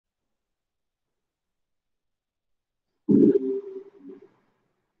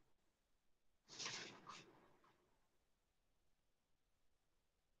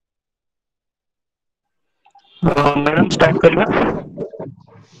Madam start करिए।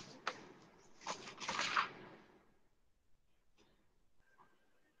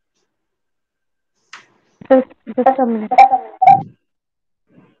 Just a minute.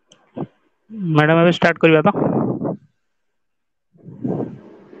 Madam अभी start करिए तो।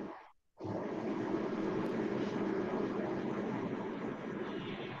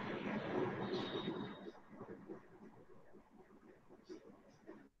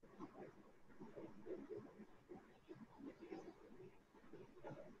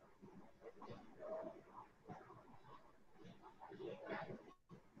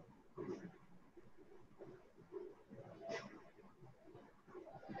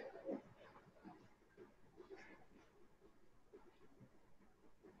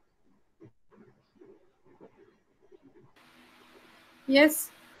 Yes,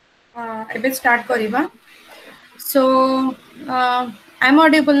 I will start Koriba. So, I'm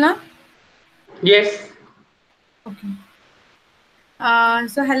audible now? Yes. Okay.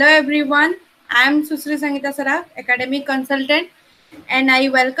 So, hello everyone. I'm Susri Sangita Sarak, academic consultant, and I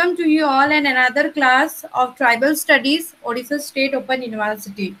welcome to you all in another class of Tribal Studies, Odisha State Open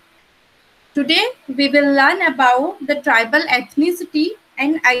University. Today, we will learn about the tribal ethnicity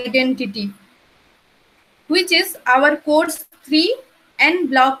and identity, which is our course 3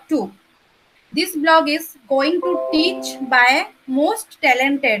 and block 2. This blog is going to teach by most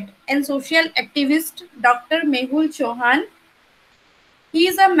talented and social activist Dr. Mehul Chauhan. He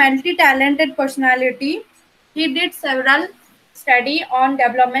is a multi-talented personality. He did several study on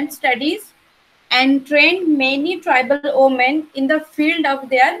development studies and trained many tribal women in the field of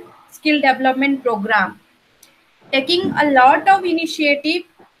their skill development program, taking a lot of initiative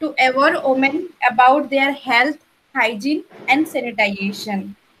to aware women about their health, hygiene, and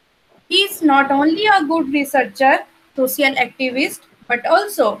sanitation. He is not only a good researcher, social activist, but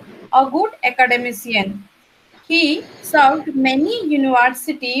also a good academician. He served many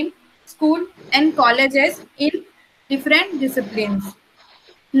university, school, and colleges in different disciplines.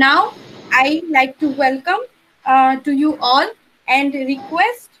 Now, I like to welcome to you all and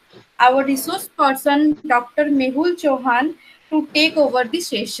request our resource person, Dr. Mehul Chauhan, to take over the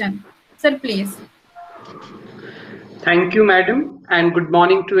session. Sir, please. Thank you, madam, and good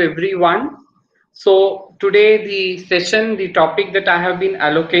morning to everyone. So today the session, the topic that I have been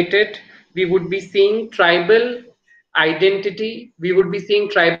allocated, we would be seeing tribal identity, we would be seeing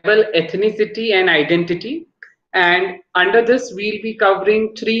tribal ethnicity and identity. And under this, we'll be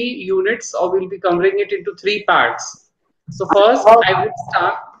covering 3 units, or we'll be covering it into 3 parts. So first, I would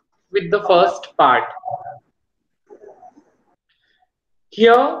start with the first part.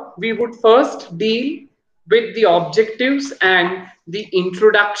 Here, we would first deal with the objectives and the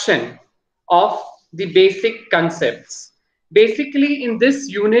introduction of the basic concepts. Basically, in this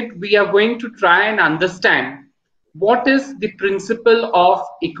unit, we are going to try and understand what is the principle of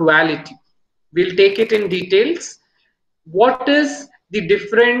equality. We'll take it in details. What is the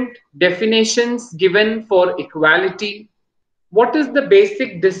different definitions given for equality? What is the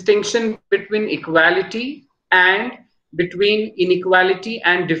basic distinction between equality and between inequality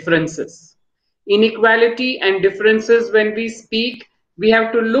and differences? Inequality and differences, when we speak, we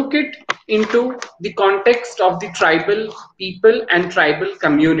have to look it into the context of the tribal people and tribal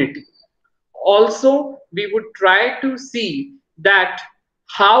community. Also, we would try to see that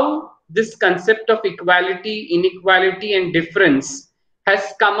how this concept of equality, inequality, and difference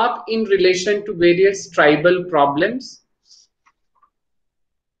has come up in relation to various tribal problems.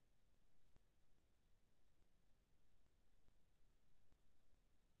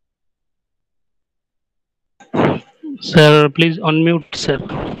 Sir, please unmute, sir.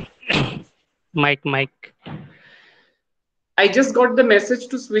 Mic. I just got the message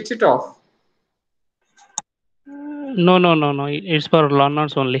to switch it off. No. It's for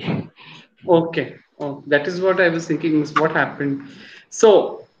learners only. Okay. Oh, that is what I was thinking is what happened.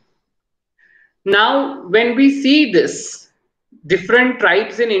 So now when we see this, different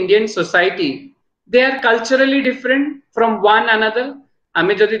tribes in Indian society, they are culturally different from one another.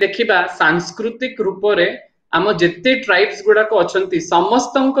 आमे जदि देखिबा सांस्कृतिक रूपरे आम जेते tribes गुडाक अछंती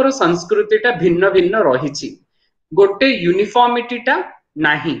समस्तंकर संस्कृतिटा भिन्न भिन्न रहिछि, गोटे यूनिफॉर्मिटीटा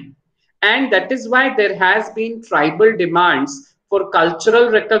नाही. And that is why there has been tribal demands for cultural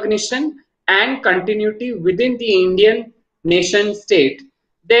recognition and continuity within the Indian nation state.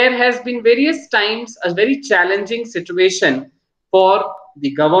 There has been various times a very challenging situation for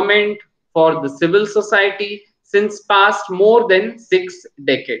the government, for the civil society since past more than 6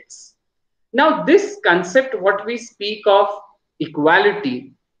 decades. Now this concept what we speak of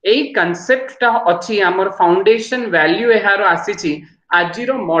equality, ei concept ta achi amar foundation value eharo asichi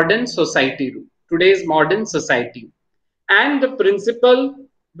ajiro modern society ru, today's modern society. And the principle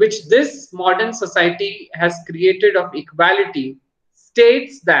which this modern society has created of equality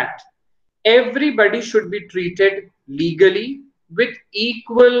states that everybody should be treated legally with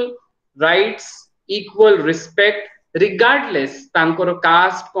equal rights, equal respect, regardless tankor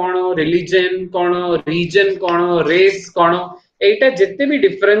caste kono, religion kono, region kono, race kono, एटा जिते भी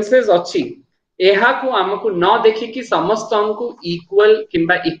differences अछि एहाकू हमकू न देखिकी समस्तंकू equal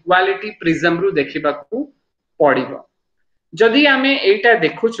किंबा equality prism रु देखिबाकू पड़िबो जदि आमे एटा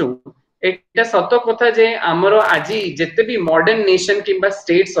देखुछु एटा सत कथा जे हमरो आजि जेते भी मॉडर्न नेशन किंबा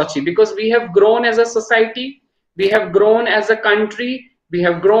स्टेट्स अछि because we have grown as a society we have grown as a country we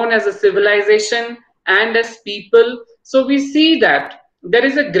have grown as a civilisation and as people so we see that there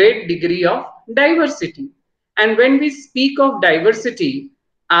is a great degree of diversity and when we speak of diversity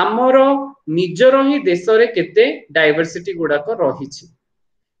हमरो निजरो ही देशरे केते diversity गुडा को रहिछि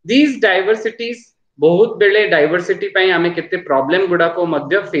these diversities बहुत बेले diversity पई हमें केते problem गुडा को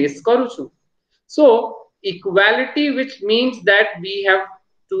मध्य face करूछु so equality which means that we have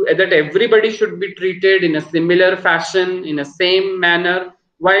to that everybody should be treated in a similar fashion in a same manner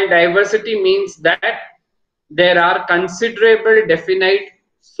while diversity means that there are considerable definite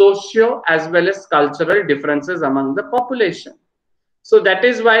socio as well as cultural differences among the population. So that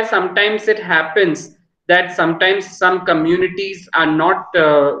is why sometimes it happens that sometimes some communities are not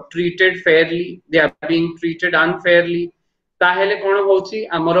treated fairly, they are being treated unfairly. ताहेले कोन होची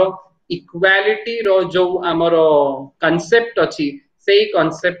हमरो equality रो जो हमरो concept अछि सेही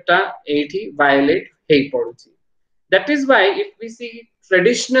concept ता एठी violet hay पडुची. That is why if we see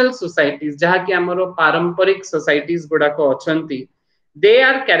traditional societies jaha ki amaro paramporik societies guda ko achanti they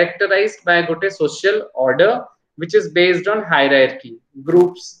are characterized by gote social order which is based on hierarchy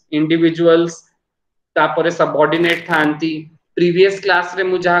groups individuals tapore subordinate thanti previous class re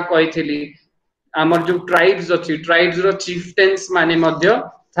mu jaha कहइथिली amar jo tribes अछि tribes ro chieftains mane madhya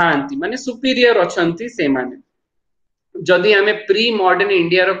thanti mane superior achanti se mane जदि हमें pre modern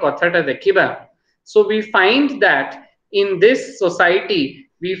India रो कथाटा देखिबा so we find that in this society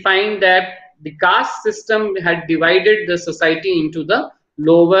we find that the caste system had divided the society into the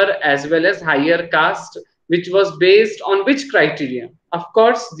lower as well as higher caste which was based on which criteria of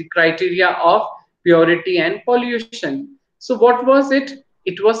course the criteria of purity and pollution so what was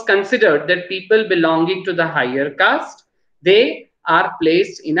it was considered that people belonging to the higher caste they are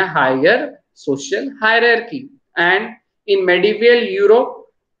placed in a higher social hierarchy and in medieval Europe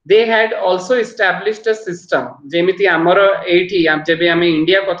they had also established a system जेमिति हमरो एठी जबे हमें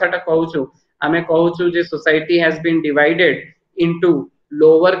India कथाटा कहउछु हमें कहउछु जे society has been divided into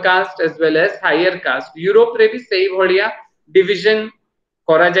lower caste as well as higher caste Europe रे भी सेही भलिया division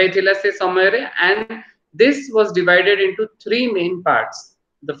करा जाइथिला से समय रे and this was divided into three main parts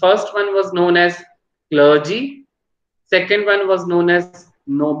the first one was known as clergy second one was known as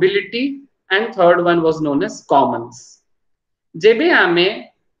nobility and third one was known as commons जेबे हमें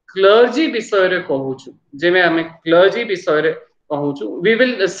clergy विषय रे कहूछु जेबे हमें क्लर्जी विषय रे कहूछु we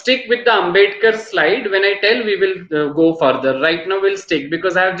will stick with the Ambedkar slide when I tell we will go further right now we'll stick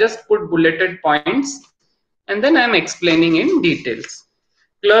because I have just put bulleted points and then I am explaining in details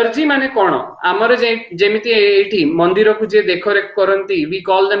clergy माने कोन हमर जेमिति एठी मंदिर को जे देखरेख करंती we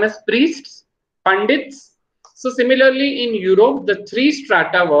call them as priests pandits so similarly in Europe the three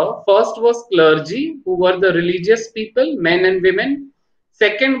strata were first was clergy who were the religious people men and women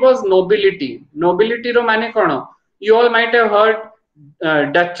second was nobility ro mane kono you all might have heard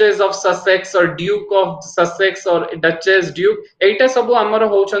duchess of Sussex or duke of Sussex or duchess duke एटा सब हमर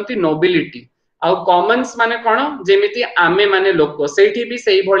होचंती nobility आ Commons माने कोन जेमिति आमे माने लोक सेठी भी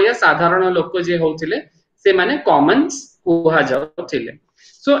सेही भलिया साधारण लोक जे होथिले से माने कॉमन्स कुहा जाउथिले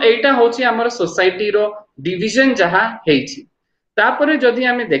सो एटा होची हमर सोसाइटी रो डिवीजन जहा हेछि तापरे जदि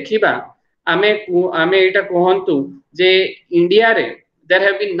हमें देखिबा आमे एटा कहंतु जे इंडिया रे there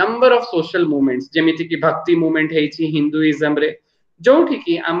have been number of social movements जेमिति कि भक्ति मूवमेंट हेछि हिंदुइज्म रे जोठी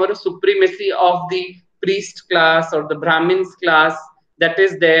कि हमर supremacy of the priest class or the brahmins class that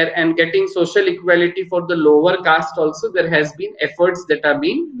is there and getting social equality for the lower caste also there has been efforts that are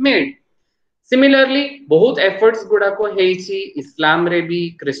being made similarly बहुत efforts गुडा को हेछि इस्लाम रे भी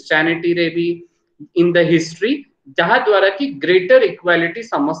Christianity रे भी in the history जहा द्वारा कि greater equality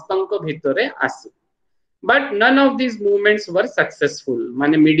समस्तंक भितरे आसु but none of these movements were successful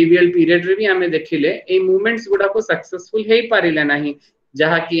माने medieval period रे भी हमें देखिले ए movements गुडा को successful हेई पारिले नाही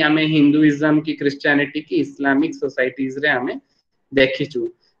जहा कि हमें हिंदुइज्म की क्रिश्चियनिटी की इस्लामिक सोसाइटीज रे हमें देखिचु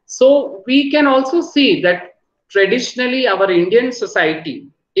So we can also see that traditionally our Indian society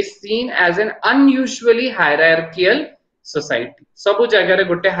is seen as an unusually hierarchical society. Sabu jagare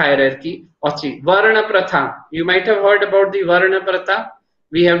gote hierarchy achi. Varna pratha, you might have heard about the Varna pratha.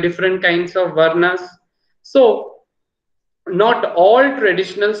 We have different kinds of varnas. So not all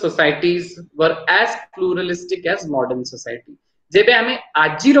traditional societies were as pluralistic as modern society. जेबे आमे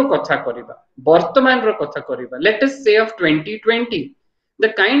आजिरो कथा करिबा वर्तमान रो कथा करिबा, let us say of 2020, the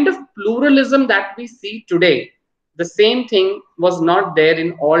kind of pluralism that we see today, the same thing was not there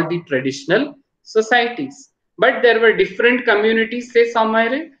in all the traditional societies, but there were different communities say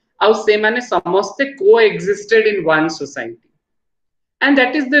somewhere au se mane samaste coexisted in one society. And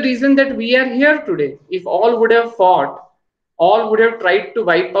that is the reason that we are here today. If all would have fought, all would have tried to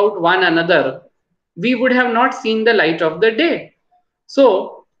wipe out one another, we would have not seen the light of the day.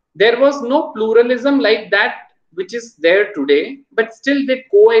 So there was no pluralism like that which is there today, but still they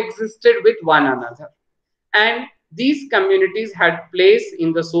coexisted with one another. And these communities had place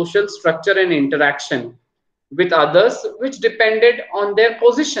in the social structure and interaction with others which depended on their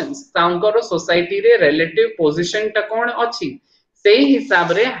positions. तांकर society रे relative position टा कौन अच्छी सेही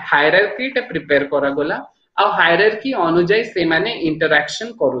हिसाब रे hierarchy टा prepare करा गला और hierarchy अनुजाई से माने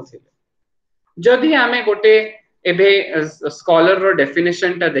interaction करूथिले. जदि आमे गोटे एबे स्कॉलर रो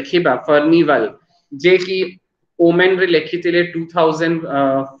डेफिनेशन टा देखिबा फर्निवाल जे कि ओमेन रे लेखिथिले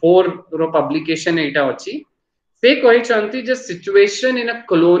 2004 रो पब्लिकेशन एटा अछि से कहिसंती जे situation in a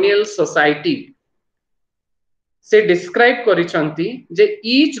colonial society से describe करिसंती J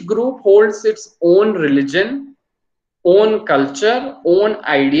each group holds its own religion, own culture, own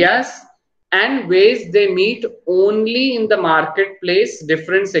ideas, and ways they meet only in the marketplace.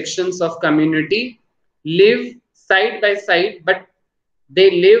 Different sections of community live side by side, but they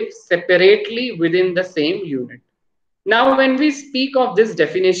live separately within the same unit. Now when we speak of this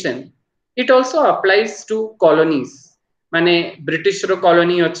definition, it also applies to colonies. माने British रो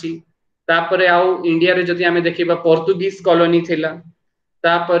colony अछि, तापरे आउ India रे जदि आमे देखिबा Portuguese colony थिला,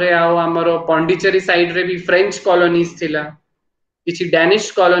 तापरे आउ हमरो पांडिचेरी साइड रे भी फ्रेंच कॉलोनीज थिला, किछि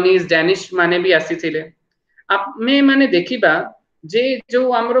डैनिश कॉलोनीज डैनिश माने भी आसीथिले. आमे माने देखिबा जे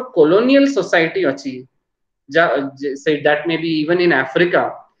जो हमरो कॉलोनियल सोसाइटी अछि, say that may be even in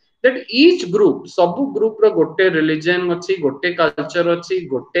Africa, that each group सब group रो गोटे religion अछि, गोटे culture अछि,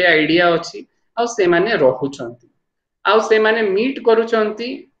 गोटे idea अछि, आ से माने रहुचंती आ से माने मीट करूचंती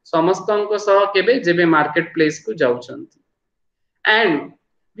समस्तंक सह केबे जेबे मार्केट प्लेस को जाउचंती. And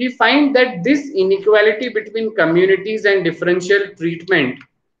we find that this inequality between communities and differential treatment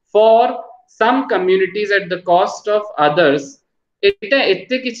for some communities at the cost of others एटा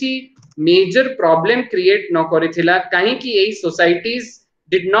एते किछि मेजर प्रॉब्लम क्रिएट न करिथिला काहे कि एई societies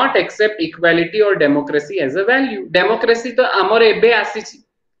did not accept equality or democracy as a value. Democracy तो हमर एबे आसीछि,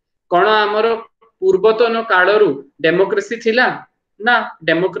 कोन हमर पूर्वतन कालरु डेमोक्रेसी थिला ना,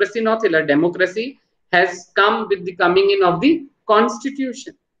 डेमोक्रेसी न थिला. Democracy has come with the coming in of the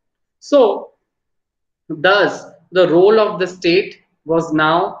constitution. So thus the role of the state was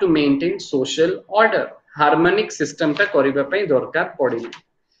now to maintain social order, harmonic system ता करिबा पई दरकार पड़िला.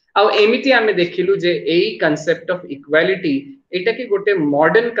 आ एमिति आमे देखिलु जे एई कांसेप्ट ऑफ इक्वालिटी एटा कि गोटे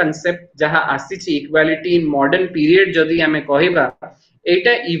मॉडर्न कांसेप्ट जहा आसीछि इक्वालिटी इन मॉडर्न पीरियड जदि आमे कहिबा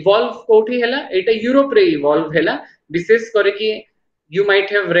एटा इवॉल्व कोठी हैला, एटा यूरोप रे इवॉल्व हैला. विशेष करे कि you might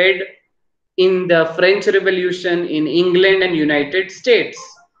have read in the French Revolution, in England and United States.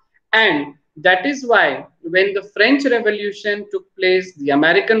 And that is why when the French Revolution took place, the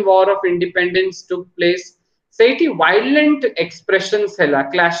American War of Independence took place, Sethi violent expressions hela,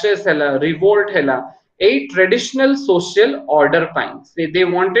 clashes hela, revolt hela, a traditional social order finds. They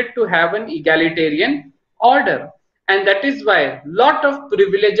wanted to have an egalitarian order. And that is why lot of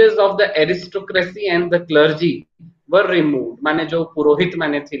privileges of the aristocracy and the clergy were removed. माने जो पुरोहित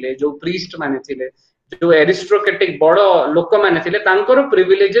माने थिले, जो priest माने थिले, जो aristocratic बड़ो लोक माने थिले, तांकर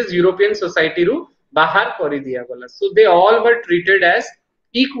privileges European society रु बाहर करि दिया गला. So they all were treated as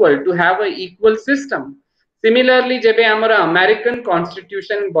equal, to have a equal system. Similarly, जेबे हमरा American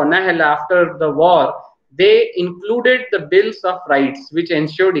Constitution बना हैला after the war, they included the Bills of Rights which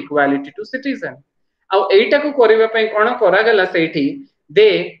ensured equality to citizens. ଆଉ एटा को करिवा पई कोन करा गला सेठी दे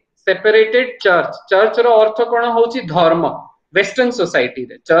separated church. Church रो अर्थ कोन होची धर्म. Western society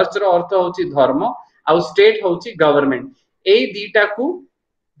रे church रो अर्थ होची धर्म ଆଉ state होची government. एई दीटा को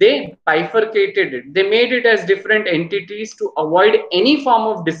they bifurcated it. They made it as different entities to avoid any form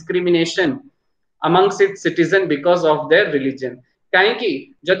of discrimination amongst its citizens because of their religion. काहे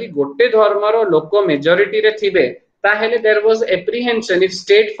कि जदि गोटे धर्म रो लोक मेजॉरिटी रे थिबे ताहेले there was apprehension if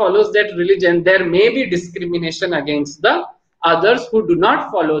state follows that religion there may be discrimination against the others who do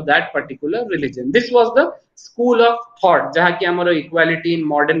not follow that particular religion. This was the school of thought jaha ki amaro equality in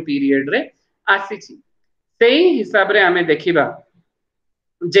modern period re asichi. Sei hisab re ame dekhiba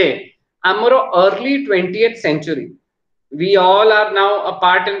je amaro early 20th century, we all are now a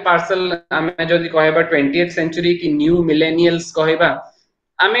part and parcel. ame jodi कहबा 20th century ki new millennials कहबा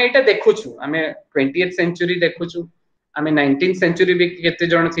आमे एटा देखुछु, आमे 20th century देखुछु, आमे 19th century भी केते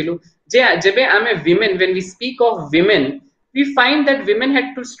जण थिलु जे जेबे आमे women, when we speak of women, we find that women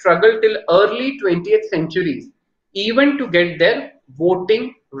had to struggle till early 20th centuries even to get their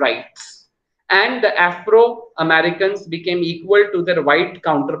voting rights, and the Afro-Americans became equal to their white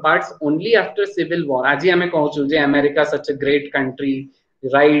counterparts only after Civil War. Aji ame कहूछु J America such a great country,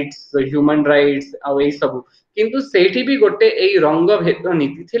 rights, human rights ଆଉ ଏଇ ସବୁ, କିନ୍ତୁ ସେଇଠି ବି ଗୋଟେ ଏଇ ରଙ୍ଗ ଭେଦ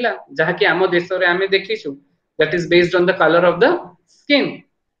ନୀତି ଥିଲା ଯାହାକି ଆମ ଦେଶରେ ଆମେ ଦେଖିଛୁ, that is based on the color of the skin.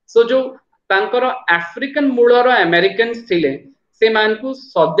 So जो ତାଙ୍କର ଆଫ୍ରିକାନ ମୂଳର ଆମେରିକାନ୍ସ ଥିଲେ ସେମାନଙ୍କୁ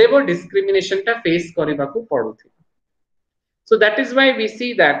ସदैବ ଡିସ୍କ୍ରିମିନେସନ ଟା ଫେସ୍ କରିବାକୁ ପଡୁଥିଲା. So that is why we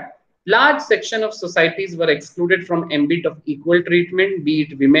see that large section of societies were excluded from ambit of equal treatment, be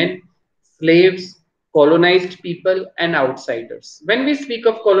it women, slaves, colonized people, and outsiders. When we speak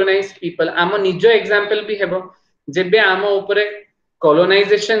of colonized people, आम निज example भी हेबो जेबे आम उपरे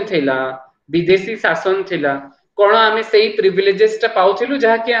colonization थिला, विदेशी शासन थिला, कोन आमे सेही privileges टा पाउथिलु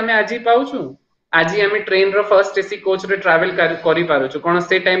जहा कि आमे आजि पाउछु. आज आम train row first AC coach रे ट्रैवल करि पारुछु, कोन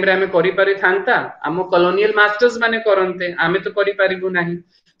से टाइम रे आम करि पारि थांता, आम कॉलोनियल मास्टर्स माने करनते, आमे तो करि पारिबु नाही.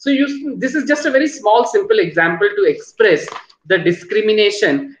 So this is just a very small simple example to express the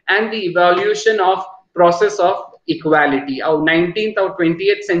discrimination and the evolution of process of equality. Our 19th or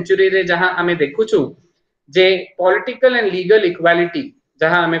 20th century रे जहां आमे देखुछु जे political and legal equality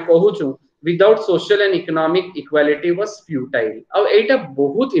जहां आमे कहूछु without social and economic equality was futile. अब एटा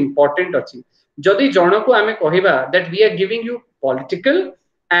बहुत important अछि. जदि जनकु आमे कहिबा that we are giving you political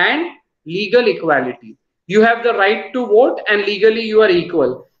and legal equality, you have the right to vote and legally you are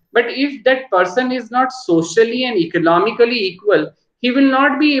equal, but if that person is not socially and economically equal, he will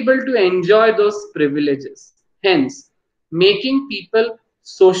not be able to enjoy those privileges. Hence, making people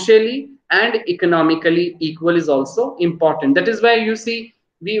socially and economically equal is also important. That is why you see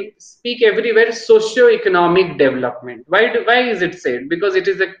we speak everywhere socio-economic development. Why is it said? Because it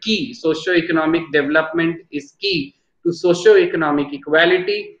is a key. Socio-economic development is key to socio-economic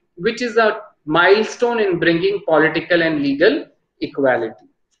equality, which is a milestone in bringing political and legal equality.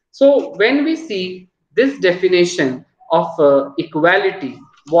 So when we see this definition of equality,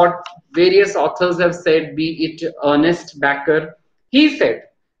 what various authors have said, be it Ernest Becker, he said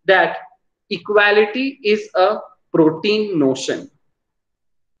that equality is a protein notion.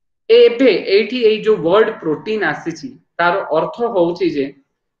 एबे एठी ए जो word protein आसीची तार अर्थ होउची जे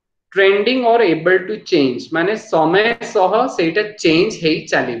trending और able to change, माने समय सह सेटा change hay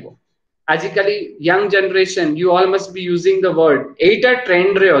चालिबो. आजिकली young generation you all must be using the word Etah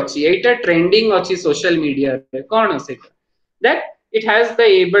trend रे अछि, एटा ट्रेंडिंग अछि सोशल मीडिया रे, कोन सेटा that it has the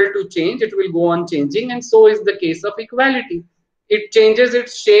able to change, it will go on changing, and so is the case of equality. It changes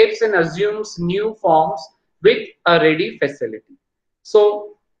its shapes and assumes new forms with a ready facility. So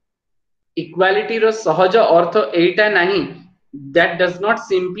equality रो सहज अर्थ एटा नहीं, that does not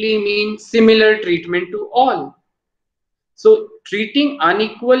simply mean similar treatment to all. So treating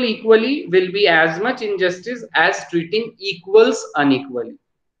unequal equally will be as much injustice as treating equals unequally.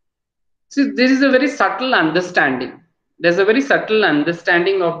 See, this is a very subtle understanding. There's a very subtle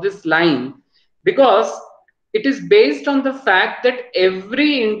understanding of this line because it is based on the fact that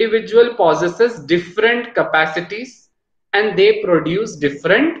every individual possesses different capacities and they produce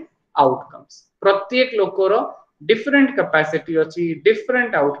different outcomes. प्रत्येक लोकर different capacity अछि,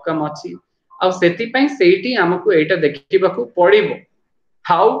 different outcome अछि. ଆଉ ସେଥିପାଇଁ ସେଇଠି ଆମକୁ ଏଇଟା ଦେଖିବାକୁ ପଡିବ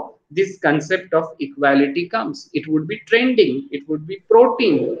how this concept of equality comes. It would be trending, it would be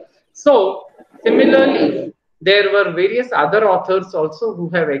protein. So similarly, there were various other authors also who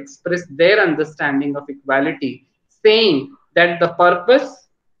have expressed their understanding of equality, saying that the purpose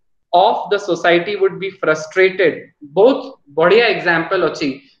of the society would be frustrated. Both बढ़िया example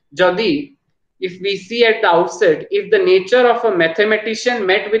अछि. Jadi if we see at the outset, if the nature of a mathematician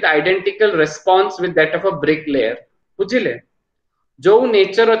met with identical response with that of a bricklayer, बुझिले जो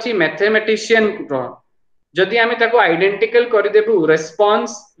nature अछि mathematician रो, जदि आमे ताको identical करि देबु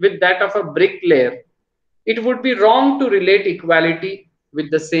response with that of a bricklayer, it would be wrong to relate equality with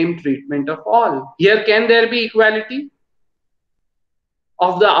the same treatment of all. Here can there be equality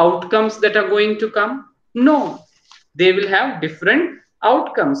of the outcomes that are going to come? No, they will have different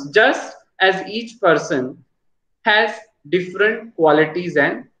outcomes, just as each person has different qualities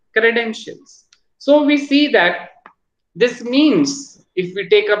and credentials. So we see that This means, if we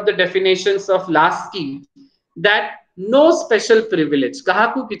take up the definitions of Lasky, that no special privilege,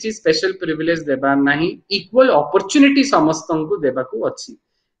 kahaku kichi special privilege debar nahi, equal opportunity samastanku debaku achi.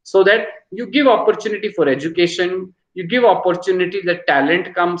 So that you give opportunity for education, you give opportunity that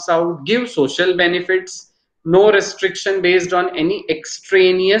talent comes out, give social benefits, no restriction based on any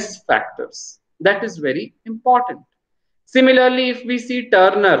extraneous factors. That is very important. Similarly, if we see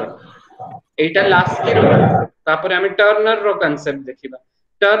Turner, ଏଇଟା ଲାସ୍କିର concept, ତାପରେ ଆମେ Turner concept ଦେଖିବା।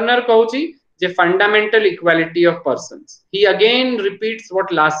 Turner କହୁଛି ଯେ fundamental equality of persons. He again repeats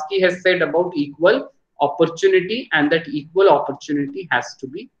what Lasky has said about equal opportunity, and that equal opportunity has to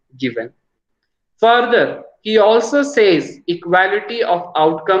be given. Further, he also says equality of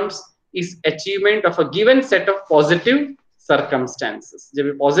outcomes is achievement of a given set of positive circumstances.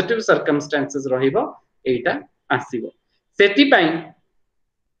 ଯେବେ positive circumstances ରହିବ ଏଇଟା ଆସିବ। ସେଥିପାଇଁ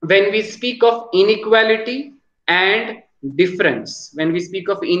when we speak of inequality and difference, when we speak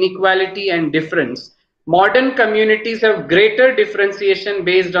of inequality and difference, modern communities have greater differentiation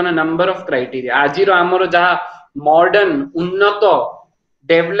based on a number of criteria. Ajiro amaro jaha modern, unnato,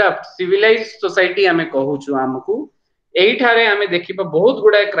 developed, civilized society ame kahuchu amku, ଏଇଠାରେ ଆମେ ଦେଖିବା ବହୁତ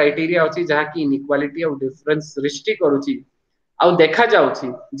ଗୁଡାଏ criteria ଅଛି ଯାହାକି inequality ଆଉ difference ସୃଷ୍ଟି କରୁଛି ଆଉ ଦେଖା ଯାଉଛି,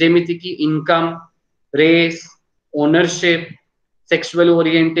 ଯେମିତି କି income, race, ଓନରशिप, sexual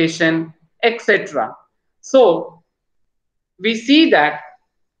orientation, etc. So we see that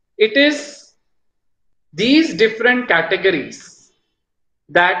it is these different categories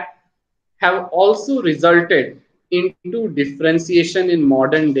that have also resulted into differentiation in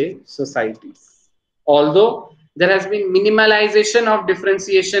modern day societies. Although there has been minimalization of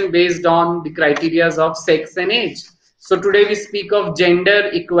differentiation based on the criteria of sex and age. So today we speak of gender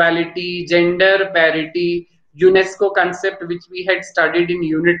equality, gender parity, UNESCO concept, which we had studied in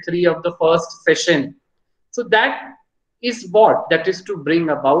Unit 3 of the first session. So that is what? That is to bring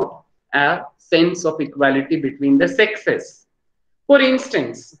about a sense of equality between the sexes. For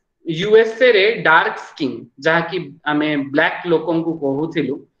instance, USA रे dark skin, जहाँ की हमें black लोगों को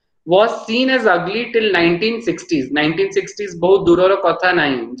कहूथिलु, was seen as ugly till 1960s. 1960s बहुत दूरर कथा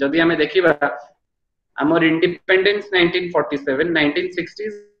नहीं, जदि हमें देखिबा हमर independence 1947,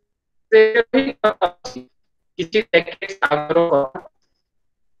 1960s किछि decades आगरो कथा.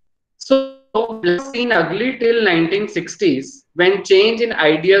 So black seen ugly till 1960s when change in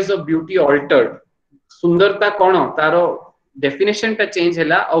ideas of beauty altered. सुंदरता कौन तारो definition ta change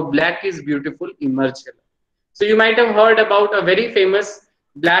hela और black is beautiful emerge hela. So you might have heard about a very famous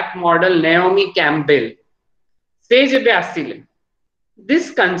black model Naomi Campbell. Se jebe asile,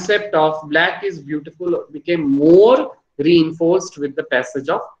 this concept of black is beautiful became more reinforced with the passage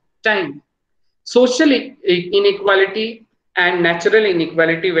of time. Social inequality and natural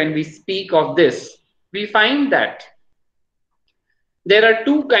inequality, when we speak of this, we find that there are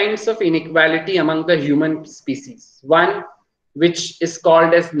two kinds of inequality among the human species. One which is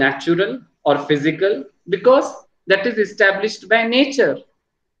called as natural or physical, because that is established by nature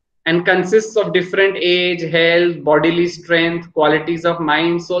and consists of different age, health, bodily strength, qualities of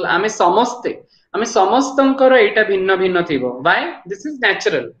mind, soul. Ame samastankara eta bhinna bhinna thibo. Why? This is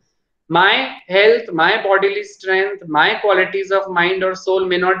natural. My health, my bodily strength, my qualities of mind or soul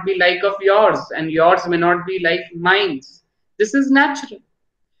may not be like of yours, and yours may not be like mine. This is natural.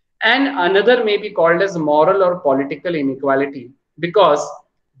 And another may be called as moral or political inequality, because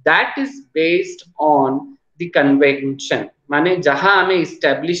that is based on the convention, माने जहां हमें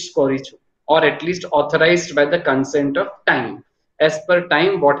establish करिछु, or at least authorized by the consent of time, as per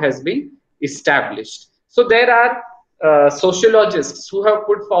time what has been established. So there are sociologists who have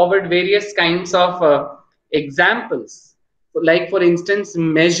put forward various kinds of examples, like for instance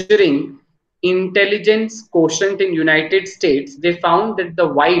measuring intelligence quotient in United States. They found that the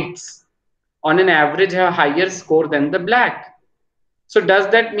whites on an average have a higher score than the black. So does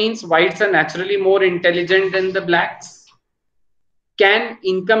that means whites are naturally more intelligent than the blacks? Can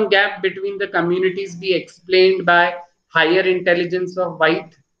income gap between the communities be explained by higher intelligence of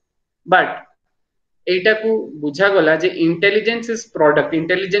white? But ଏଇଟାକୁ ବୁଝାଗଲା ଯେ intelligence is product.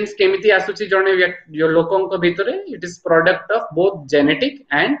 Intelligence କେମିତି ଆସୁଛି ଜଣେ ଲୋକଙ୍କ ଭିତରେ? It is product of both genetic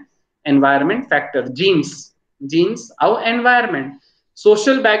and environment factor. Genes ଆଉ environment.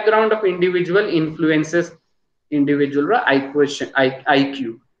 Social background of individual influences individual ର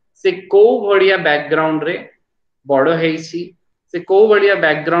IQ. ସେ କୋଉ ଭଳିଆ background ରେ ବଡ ହେଇଛି, ସେ କୋଉ ଭଳିଆ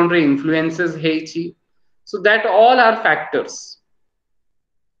background ରେ influences ହେଇଛି. So that all are factors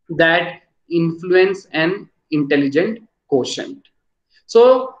that influence an intelligent quotient. So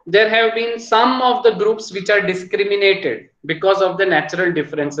there have been some of the groups which are discriminated because of the natural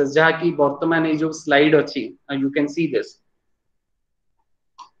differences jaha ki bartaman ei jo slide achi you can see this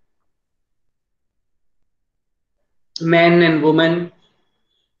men and women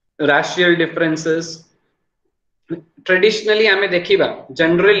racial differences traditionally ame dekhiba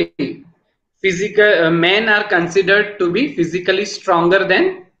generally physical men are considered to be physically stronger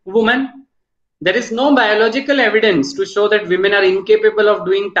than women. There is no biological evidence to show that women are incapable of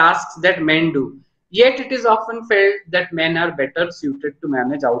doing tasks that men do. Yet it is often felt that men are better suited to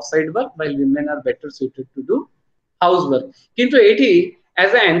manage outside work while women are better suited to do housework. Kintu ethi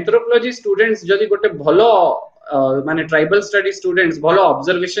as an anthropology students jodi gote bhalo mane tribal study students bhalo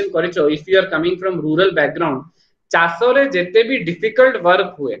observation karicho if you are coming from rural background chasore jete bi difficult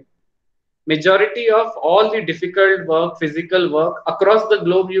work hue majority of all the difficult work physical work across the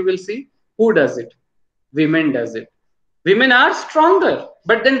globe you will see who does it women does it women are stronger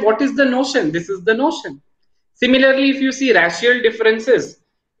but then what is the notion this is the notion similarly if you see racial differences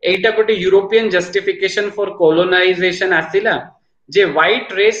eita kote european justification for colonization asila je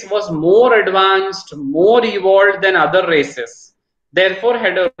white race was more advanced more evolved than other races therefore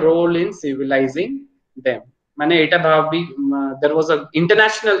had a role in civilizing them माने एटा भाबी there was a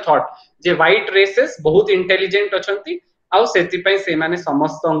international thought J white races बहुत intelligent अछंती आउ सेति पई से माने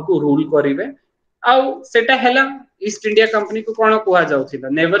समस्तंकु rule करिवे आउ सेटा हैला ईस्ट इंडिया कंपनी को कोन कुआ जाउथिला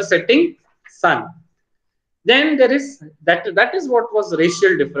never setting sun then there is that is what was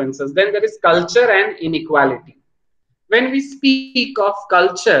racial differences then there is culture and inequality when we speak of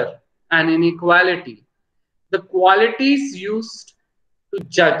culture and inequality the qualities used to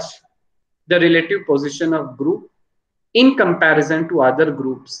judge the relative position of group in comparison to other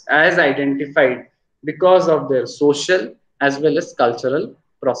groups as identified because of their social as well as cultural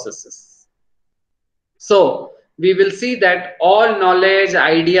processes. So we will see that all knowledge,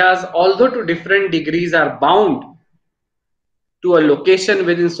 ideas, although to different degrees are bound to a location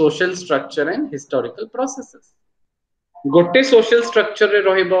within social structure and historical processes. गोटे social structure रे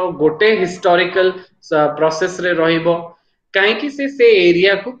रहिबो गोटे historical process रे रहिबो काहेकि से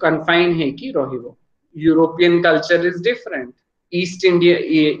area को confine है कि रहिबो European culture is different east India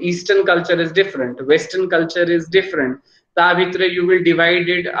eastern culture is different western culture is different ता भितरे you will divide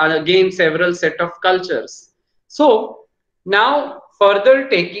it again several set of cultures so now further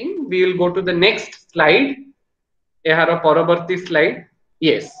taking we will go to the next slide एहार परवर्ती slide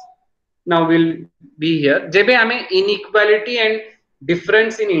yes now we'll be here jebe ame inequality and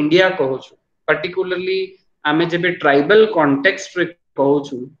difference in india kohuchu particularly ame jebe tribal context re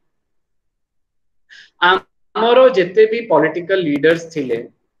kohuchu amaro jete bi political leaders thile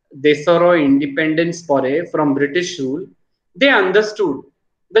desaro independence pore from british rule they understood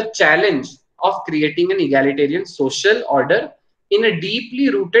the challenge of creating an egalitarian social order in a deeply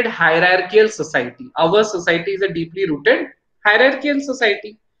rooted hierarchical society our society is a deeply rooted hierarchical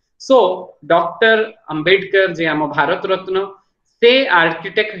society so Dr. Ambedkar जे आम भारत रत्न से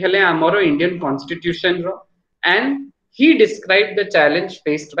architect हेले आमर Indian constitution row and he described the challenge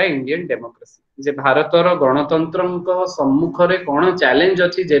faced by Indian democracy जे भारतर गणतंत्र सम्मुख रे कोन challenge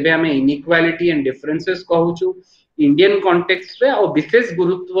अछि जेबे हमें inequality and differences कहूछु Indian context रे और विशेष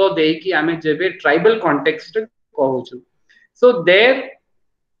गुरुत्व दे कि हमें जेबे tribal context कहूछु so there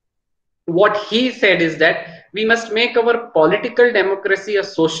what he said is that we must make our political democracy a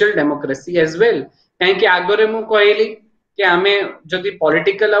social democracy as well kahi ki agore mu कहली कि आमे जदि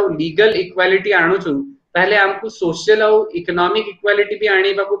पॉलिटिकल और लीगल इक्वालिटी आणुछु ताहले हमकु सोशल और इकोनॉमिक इक्वालिटी भी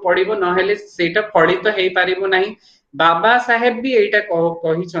आनिबा को पड़िबो न हेले सेटा फलित हेई पारिबो नाही बाबा साहेब भी एटा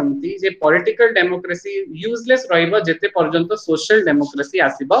कहि छंती जे पॉलिटिकल डेमोक्रेसी यूजलेस रहिबो जेते पर्यंत सोशल डेमोक्रेसी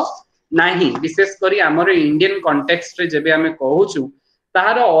आसीबो नाही विशेष करी हमर इंडियन कॉन्टेक्स्ट रे जेबे हमें कहूछु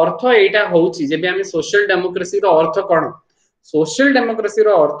तार अर्थ एटा होउची जेबे हमें सोशल डेमोक्रेसी रो अर्थ कोन सोशल डेमोक्रेसी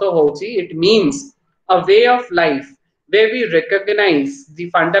रो अर्थ होउची it means a way of life where we recognize the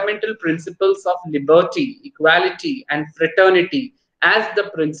fundamental principles of liberty equality and fraternity as the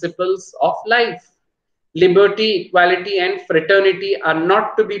principles of life liberty equality and fraternity are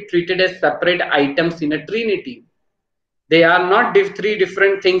not to be treated as separate items in a trinity they are not three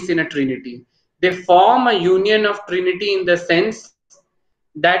different things in a trinity they form a union of trinity in the sense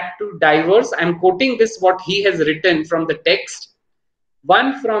that to diverse I'm quoting this what he has written from the text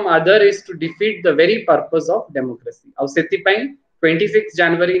one from other is to defeat the very purpose of democracy aw seti pai 26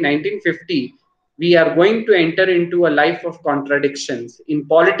 January 1950 we are going to enter into a life of contradictions in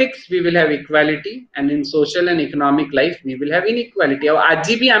politics we will have equality and in social and economic life we will have inequality aw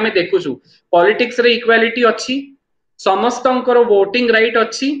aji bi ame dekhuchu politics re equality achi samastankar voting right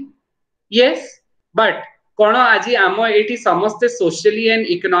achi yes but कोण आज आम eighty समस्ते socially and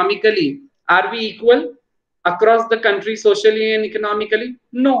economically are we equal across the country socially and economically?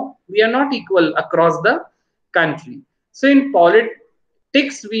 No, we are not equal across the country. So in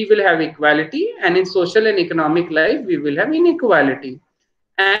politics we will have equality, and in social and economic life we will have inequality.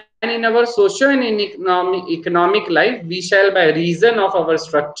 And in our social and economic life we shall, by reason of our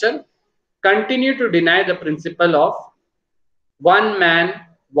structure, continue to deny the principle of one man,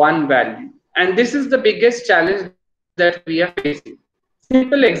 one value. And this is the biggest challenge that we are facing.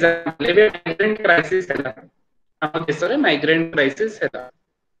 Simple example, even migrant crisis hela, ଆମ ଦେଶରେ migrant crisis ହେଲା,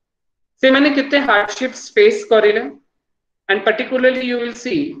 ସେମାନେ କେତେ hardships face କରିଲେ, and particularly you will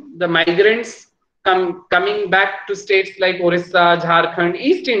see the migrants coming back to states like Orissa, Jharkhand,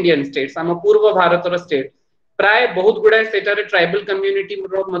 East Indian states, ଆମ ପୂର୍ବ ଭାରତର state, ପ୍ରାୟ ବହୁତ ଗୁଡାଏ ସେଟାରେ tribal community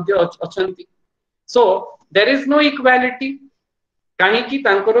ମଧ୍ୟ ଅଛନ୍ତି. So there is no equality. କାହିଁକି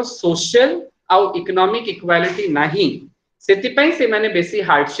ତାଙ୍କର social ଆଉ economic equality ନାହିଁ, ସେଥିପାଇଁ ସେମାନେ ବେଶୀ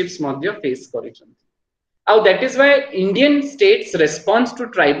hardships ମଧ୍ୟ face କରିଛନ୍ତି. ଆଉ that is why Indian states response to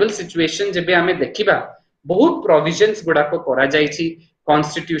tribal situation ଯେବେ ଆମେ ଦେଖିବା, ବହୁତ provisions ଗୁଡାକ କରାଯାଇଛି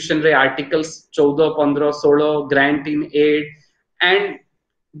constitution ରେ, articles 14, 15, 16, grant in aid, and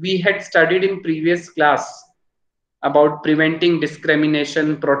we had studied in previous class about preventing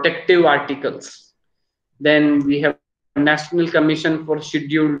discrimination, protective articles. Then we have National Commission for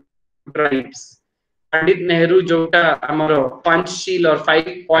Scheduled Tribes. Pandit Nehru जोटा हमरो पंचशील और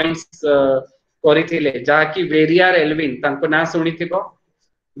 5 points କରିଥିଲେ, ଯାହାକି Verrier Elvin ତାଙ୍କ ନାଁ ଶୁଣିଥିବ,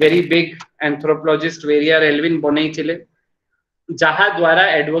 very big anthropologist Verrier Elvin ବନେଇଥିଲେ, ଯାହା ଦ୍ୱାରା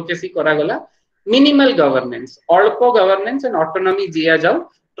advocacy କରାଗଲା minimal governance, ଅଳ୍ପ governance and autonomy ଦିଆ ଯାଉ,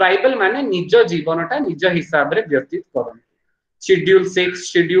 tribal ମାନେ ନିଜ ଜୀବନଟା ନିଜ ହିସାବରେ ବ୍ୟତୀତ କରନ୍ତି. Schedule 6,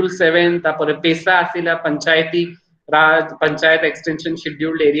 Schedule 7, ତାପରେ ପେଶା ଆସିଲା, पंचायती राज, panchayat extension,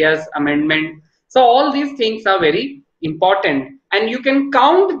 scheduled areas amendment. So all these things are very important, and you can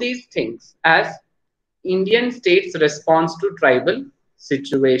count these things as Indian states response to tribal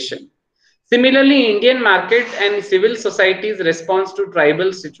situation. Similarly, Indian market and civil society's response to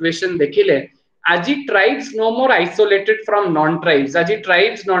tribal situation dekhile, aji tribes no more isolated from non-tribes, aji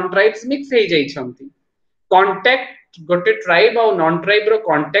tribes non-tribes mix hei jaychanti. Contact gote tribe और non-tribe रो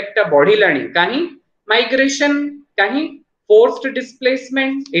contact टा बढ़िलानी, काहे migration, काहे forced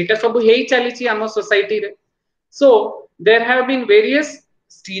displacement, एटा सब हेई चलीची आम society रे. So there have been various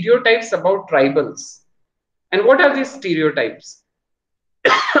stereotypes about tribals. And what are these stereotypes?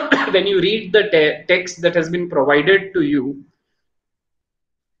 When you read the text that has been provided to you,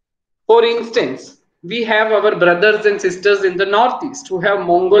 for instance, we have our brothers and sisters in the northeast who have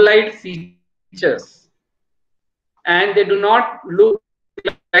Mongoloid features, and they do not look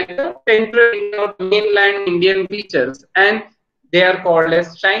like the central or mainland Indian features, and they are called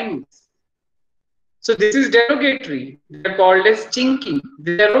as Chinese. So this is derogatory. They are called as chinky.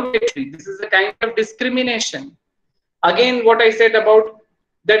 Derogatory. This is a kind of discrimination. Again, what I said about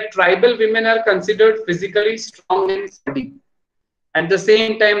that tribal women are considered physically strong and sturdy. At the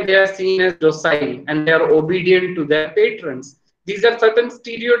same time, they are seen as docile and they are obedient to their patrons. These are certain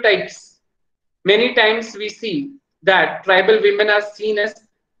stereotypes. Many times we see that tribal women are seen as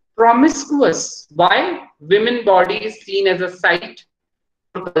promiscuous. Why? Women body is seen as a site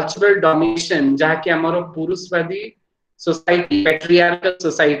for cultural domination, jaha ki amaro puruswadi society, patriarchal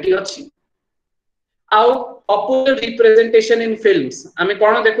society achi. Our popular representation in films, आमे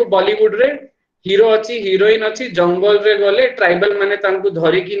कोन देखो बॉलीवुड रे hero अछि, heroine अछि, जंगल रे गले tribal माने तांकु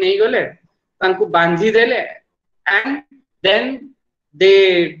धरि की नहीं गले, तांकु बांधी देले, and then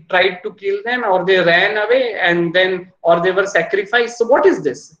they tried to kill them, or they ran away, and then or they were sacrificed. So what is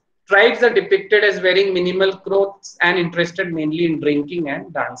this? Tribes are depicted as wearing minimal clothes and interested mainly in drinking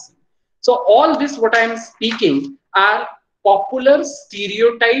and dancing. So all this what I am speaking are popular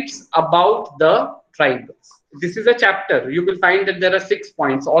stereotypes about the tribals. This is a chapter. You will find that there are 6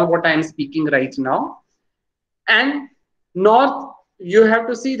 points, all what I am speaking right now. And north, you have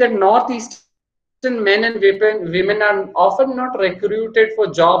to see that northeastern men and women are often not recruited for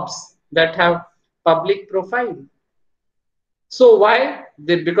jobs that have public profile. So why?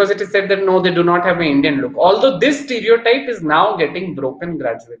 Because it is said that no, they do not have an Indian look. Although this stereotype is now getting broken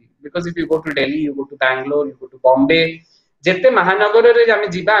gradually. Because if you go to Delhi, you go to Bangalore, you go to Bombay, jete महानगर रे जामे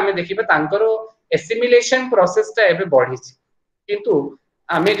जिबा आमे देखिबा तांकर assimilation process टा एबे बढ़िछि, किंतु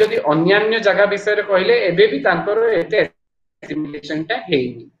आमे जदि अन्यान्य जगह विषय रे कहले एबे भी तांकर एते assimilation टा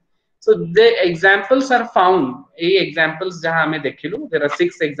हेइनी. So the examples are found. A examples जहां आमे देखिलु, there are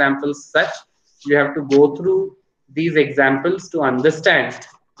 6 examples such. You have to go through these examples to understand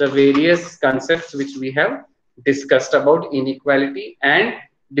the various concepts which we have discussed about inequality and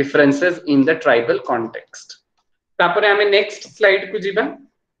differences in the tribal context. तापरे आमे next slide को जीवा.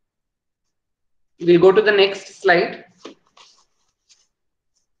 We'll go to the next slide.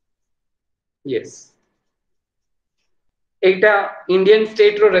 Yes. Etah Indian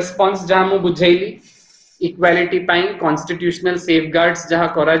state row response जहां मु बुझैली equality पाई constitutional safeguards जहां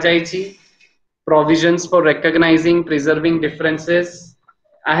करा जायछि provisions for recognizing preserving differences.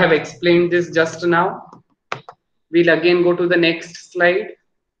 I have explained this just now. We'll again go to the next slide.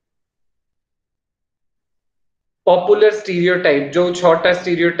 Popular stereotype जो छोटा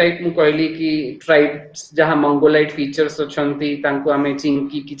stereotype मु कहली कि tribes जहां मंगोलाइट फीचर्स अछंती तांको हमें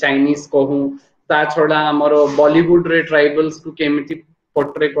चिंकी की चाइनीज कहू ता छोड़ा हमरो बॉलीवुड रे ट्राइबल्स को केमिति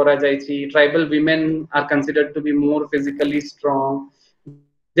पोर्ट्रे करा जायछि tribal women are considered to be more physically strong.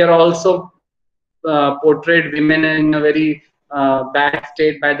 They are also portrayed women in a very bad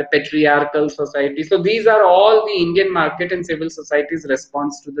state by the patriarchal society. So these are all the Indian market and civil society's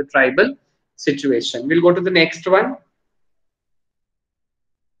response to the tribal situation. We'll go to the next one.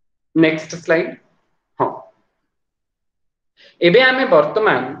 Next slide. एबे आमे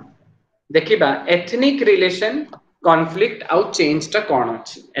वर्तमान देखिबा ethnic relation conflict आउ change टा कोन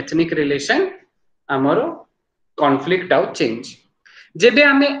अछि ethnic relation हमरो conflict आउ change जेबे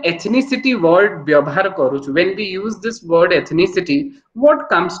आमे एथनिसिटी वर्ड व्यवहार करू when we use this word ethnicity what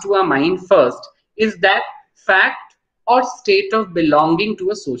comes to our mind first is that fact or state of belonging to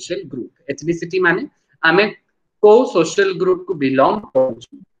a social group ethnicity माने आमे को social group को belong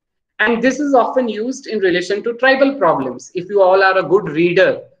करू. And this is often used in relation to tribal problems. If you all are a good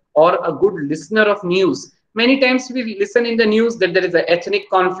reader or a good listener of news, many times we listen in the news that there is an ethnic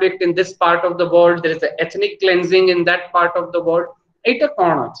conflict in this part of the world, there is an ethnic cleansing in that part of the world. एटा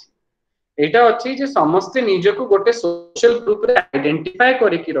कोन अछि एटा अछि जे समस्त निज को गोटे social group रे identify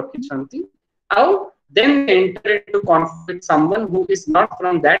करे की रखि छंती आउ then enter into conflict with someone who is not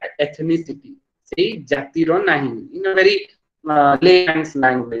from that ethnicity sei jati ro nahi in a very layman's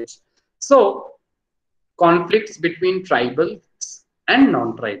language. So conflicts between tribals and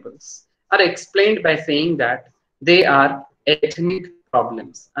non-tribals are explained by saying that they are ethnic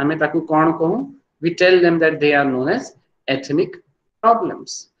problems. ame taku kon कहू we tell them that they are known as ethnic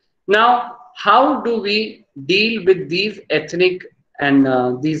problems. Now how do we deal with these ethnic and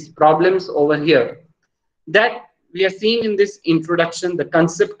these problems over here that we are seeing in this introduction? The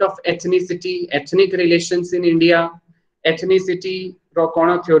concept of ethnicity, ethnic relations in India, ethnicity row cone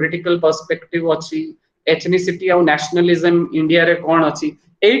theoretical perspective अछि ethnicity और nationalism India रे कोन अछि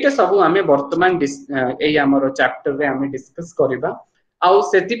एटा सब हमें वर्तमान एई हमरो chapter रे हमें डिस्कस करबा आउ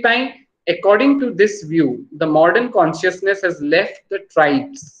सेति पई according to this view the modern consciousness has left the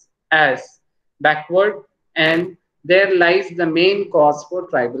tribes as backward and there lies the main cause for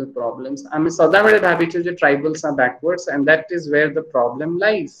tribal problems. हमें सदा बेले भाबिछु जे tribals are backwards and that is where the problem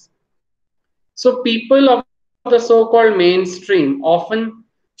lies. So people of the so-called mainstream often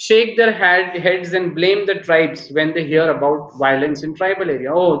shake their heads and blame the tribes when they hear about violence in tribal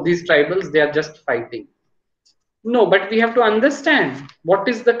area. Oh, these tribals, they are just fighting. No, but we have to understand what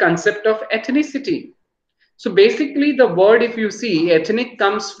is the concept of ethnicity. So basically the word, if you see, ethnic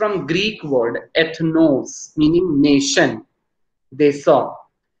comes from Greek word ethnos, meaning nation, desa,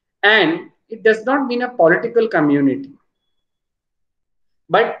 and it does not mean a political community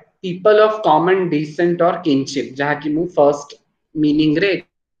but people of common descent or kinship जहा कि मु first meaning रे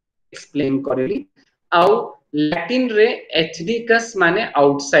explain करली आउ Latin रे ethnicus माने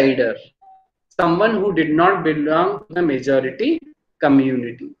outsider someone who did not belong to the majority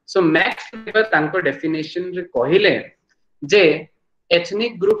community. So Max Weber तांको definition रे कहिले जे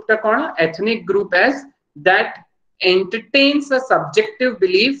ethnic group ता कोन ethnic group as that entertains a subjective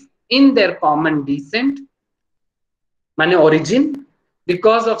belief in their common descent माने origin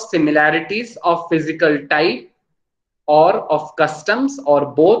because of similarities of physical type or of customs or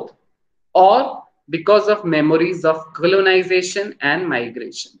both or because of memories of colonization and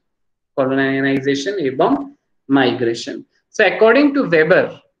migration. Colonization एवं migration. So according to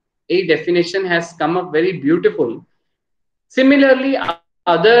Weber, a definition has come up very beautiful. Similarly,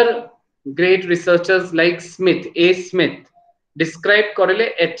 other great researchers like Smith, A. Smith, describe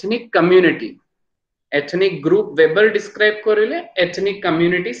correlate ethnic community. Ethnic group Weber describe करिले ethnic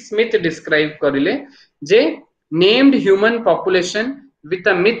community Smith describe करिले जे named human population with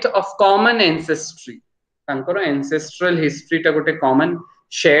a myth of common ancestry तांकर ancestral history टा गोटे common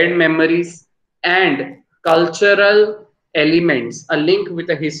shared memories and cultural elements a link with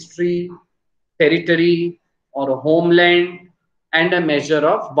a history territory or a homeland and a measure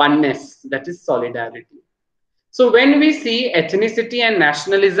of oneness that is solidarity. So when we see ethnicity and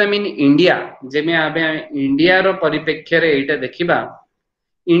nationalism in India, जेमे आबे India रो परिप्रेक्ष्य रे एटा देखिबा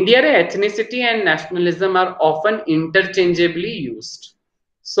India re ethnicity and nationalism are often interchangeably used.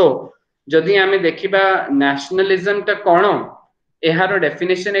 So जदि आमे देखिबा nationalism टा कोन एहारो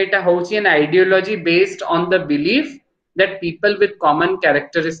definition एटा होची an ideology based on the belief that people with common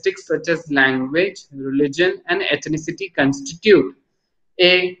characteristics such as language, religion and ethnicity constitute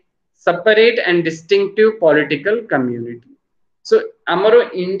a separate and distinctive political community. So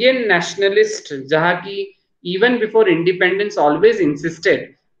amaro Indian nationalist jaha ki even before independence always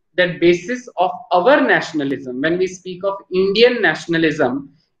insisted that basis of our nationalism, when we speak of Indian nationalism,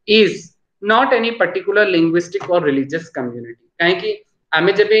 is not any particular linguistic or religious community. काहेकि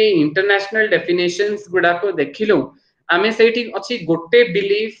आमे जब international definitions गुडा को देखिलु आमे सेठी अछि गोटे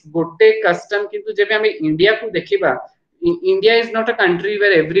belief गोटे custom किंतु जब आमे इंडिया को देखिबा India is not a country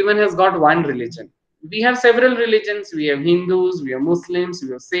where everyone has got one religion. We have several religions. We have Hindus, we have Muslims,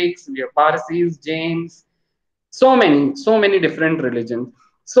 we have Sikhs, we have Parsis, Jains, so many different religions.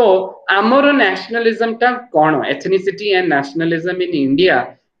 So amaro nationalism ta kono ethnicity and nationalism in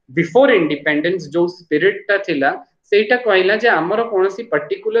India before independence jo spirit ta thila seita कहला जे amaro कोनसी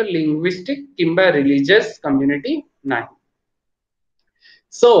particular linguistic किंबा religious community नाही.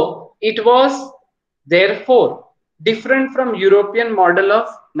 So it was therefore different from European model of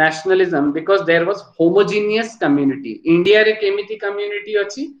nationalism because there was homogeneous community. India re kemiti community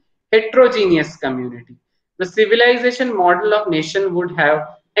achi heterogeneous community. The civilization model of nation would have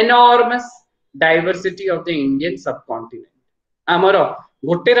enormous diversity of the Indian subcontinent. Amaro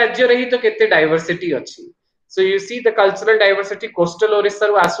gotte rajya रे ही तो केते diversity अछि. So you see the cultural diversity coastal Orissa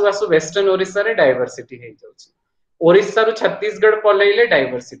ru asu asu western Orissa re diversity हे जाउछि. ओडिशा रु Chhattisgarh पलैले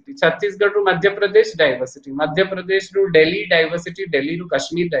diversity Chhattisgarh रु Madhya Pradesh diversity Madhya Pradesh रु Delhi diversity Delhi रु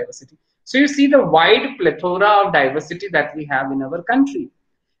Kashmir diversity so you see the wide plethora of diversity that we have in our country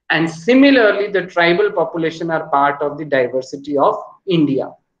and similarly the tribal population are part of the diversity of India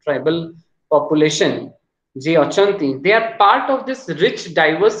tribal population je achanti they are part of this rich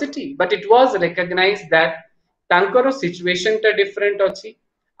diversity but it was recognized that tankaro situation ta different achi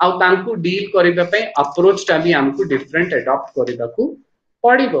ଆଉ ତାଙ୍କୁ deal କରିବା ପାଇଁ approach ଟା ବି ଆମକୁ different adapt କରିବାକୁ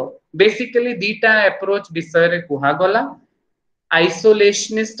ପଡିବ basically ଦିଟା approach ବିଷୟରେ କୁହାଗଲା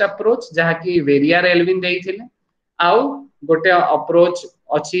ଆଇସୋଲେସନିଷ୍ଟ ଆପ୍ରୋଚ ଯାହାକି ଭେରିଆର ଏଲଭିନ ଦେଇଥିଲେ ଆଉ ଗୋଟେ ଆପ୍ରୋଚ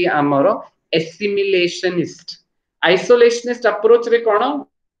ଅଛି ଆମର ଏସିମିଲେସନିଷ୍ଟ ଆଇସୋଲେସନିଷ୍ଟ ଆପ୍ରୋଚ ରେ କଣ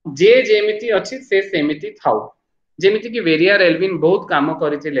ଯେ ଯେମିତି ଅଛି ସେ ସେମିତି ଥାଉ ଯେମିତି କି ଭେରିଆର ଏଲଭିନ ବହୁତ କାମ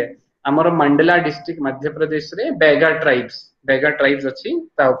କରିଥିଲେ ଆମର ମଣ୍ଡଲା ଡିଷ୍ଟ୍ରିକ୍ଟ ମଧ୍ୟପ୍ରଦେଶ ରେ ବେଗା ट्राइब्स अछि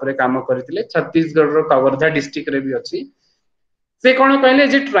ता ऊपर काम करथिले छत्तीसगढ़ रो कवर्धा डिस्ट्रिक्ट रे भी अछि से कोन कहले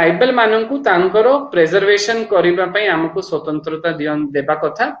जे ट्राइबल माननकु तांकर प्रिजर्वेशन करिबा पई हमकु स्वतंत्रता देबा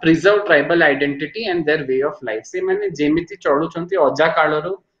कथा preserve tribal identity and their way of life से माने जेमिति चळु छंती अजा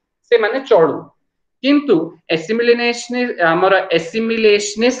काळरो से माने चळु किंतु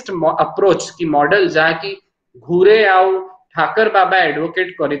एसिमिलेशनिस्ट अप्रोच की मॉडल जा की घुरे आउ ठाकर बाबा एडवोकेट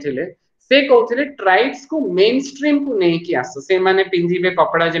करथिले से कहते ट्राइब्स को मेन स्ट्रीम को नहीं कि आस से माने पिंधिबे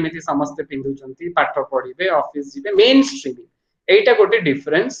कपड़ा जेमिति समस्त पिंधुचंती पाठ पढिबे ऑफिस जिबे मेन स्ट्रीम एटा गोटे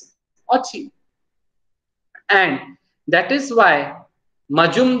डिफरेंस अछि and that is why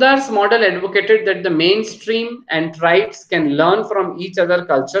Majumdar's model advocated that the mainstream and tribes can learn from each other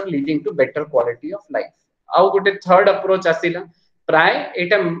culture leading to better quality of life आउ गोटे थर्ड अप्रोच आसिला प्राय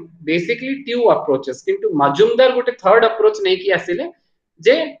एटा बेसिकली ट्यू approaches किंतु मजुमदार गोटे third approach नहीं कि आसिले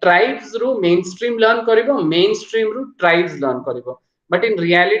जे tribes रु mainstream learn करिवो mainstream रु tribes learn करिवो but in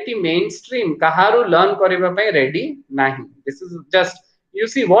reality mainstream कहारो लर्न करिवा पय रेडी नाही this is just you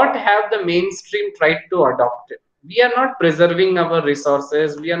see what have the mainstream tried to adopt we are not preserving our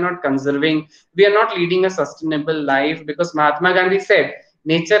resources we are not conserving we are not leading a sustainable life because Mahatma Gandhi said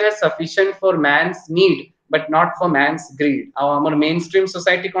nature has sufficient for man's need but not for man's greed our mainstream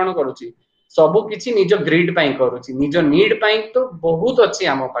society कोन करूची सब किछि निज grid पई करूची निज need पई तो बहुत अछि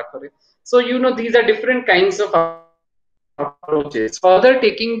आम पाखरे so you know these are different kinds of approaches further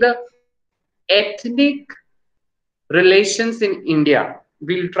taking the ethnic relations in India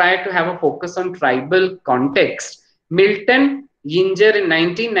we'll try to have a focus on tribal context Milton Ginger in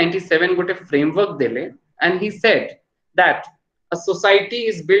 1997 got a framework dele and he said that a society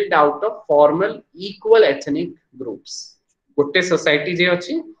is built out of formal equal ethnic groups gote society je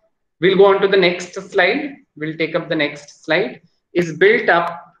achi we'll go on to the next slide we'll take up the next slide is built up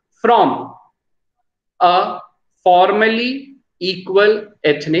from a formally equal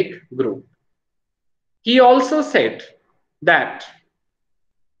ethnic group he also said that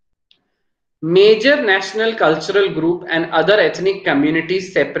major national cultural group and other ethnic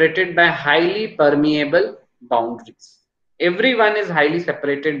communities separated by highly permeable boundaries everyone is highly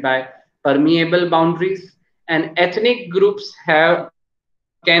separated by permeable boundaries and ethnic groups have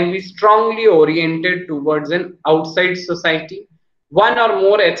can be strongly oriented towards an outside society, one or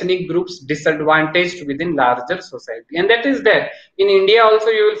more ethnic groups disadvantaged within larger society. And that is there. In India also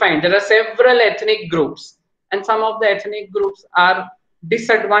you will find there are several ethnic groups, and some of the ethnic groups are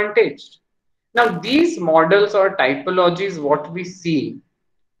disadvantaged. Now these models or typologies, what we see,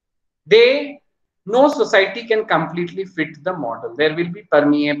 they, no society can completely fit the model. There will be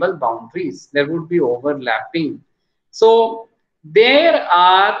permeable boundaries, there would be overlapping. So there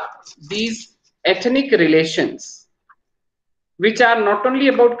are these ethnic relations which are not only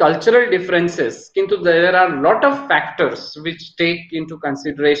about cultural differences, kintu there are a lot of factors which take into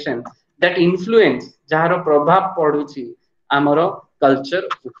consideration that influence jahar prabhav paduchi amaro culture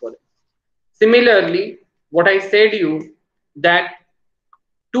upare. Similarly, what I said you, that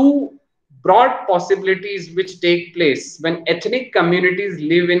two broad possibilities which take place when ethnic communities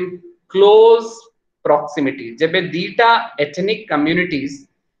live in close proximity, jebe dita ethnic communities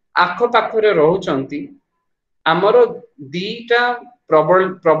akho pakhore rahuchanti, ଆମର ଦିଟା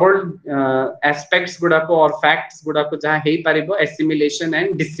ପ୍ରବଳ ପ୍ରବଳ aspects ଗୁଡାକ or facts ଗୁଡାକ ଯାହା ହେଇପାରିବ, assimilation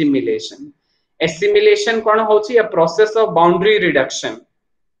and dissimilation. Assimilation କଣ ହଉଛି? A process of boundary reduction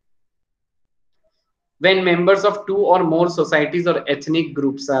when members of two or more societies or ethnic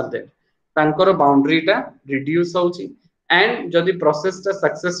groups are there, ତାଙ୍କର boundary ଟା reduce ହଉଛି, and ଯଦି process ଟା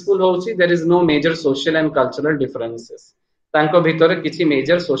successful ହଉଛି, there is no major social and cultural differences. ତାଙ୍କ ଭିତରେ କିଛି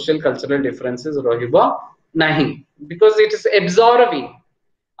major social cultural differences ରହିବ ନାହିଁ, because it is absorbing.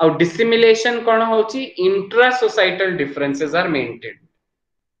 ଆଉ dissimilation କଣ ହଉଛି? Intra societal differences are maintained,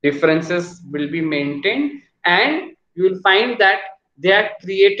 differences will be maintained, and you will find that they are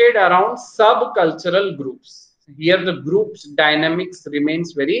created around subcultural groups. Here the groups dynamics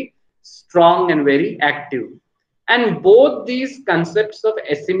remains very strong and very active, and both these concepts of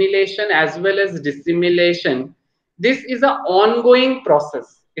assimilation as well as dissimilation, this is an ongoing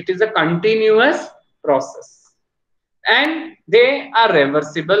process, it is a continuous process, and they are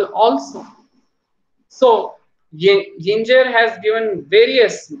reversible also. So Ginger has given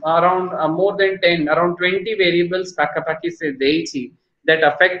various around more than 10, around 20 variables pakapaki se deichi that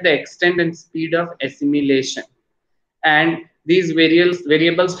affect the extent and speed of assimilation. And these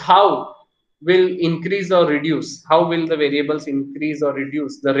variables how will increase or reduce? How will the variables increase or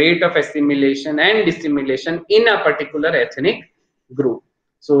reduce the rate of assimilation and dissimilation in a particular ethnic group?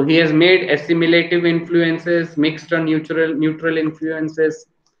 So he has made assimilative influences, mixed or neutral influences,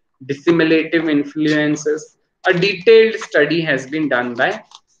 dissimulative influences. A detailed study has been done by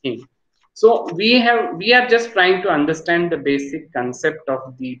him. So we are just trying to understand the basic concept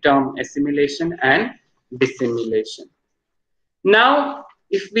of the term assimilation and dissimilation. Now,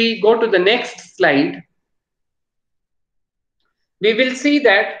 if we go to the next slide, we will see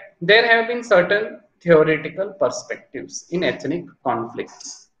that there have been certain theoretical perspectives in ethnic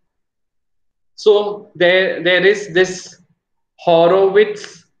conflicts. So there is this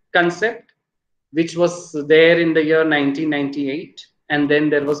Horowitz concept, which was there in the year 1998, and then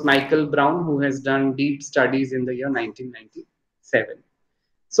there was Michael Brown, who has done deep studies in the year 1997.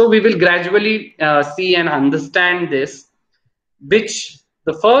 So we will gradually see and understand this, which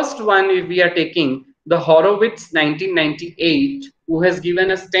the first one we are taking, the Horowitz 1998, who has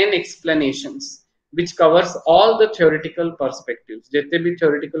given us 10 explanations, which covers all the theoretical perspectives. Jete bhi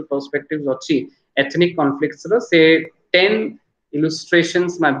theoretical perspectives achi ethnic conflicts ro, say 10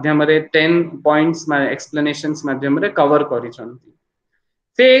 illustrations madhyamare, 10 points explanations madhyamare cover karichanti.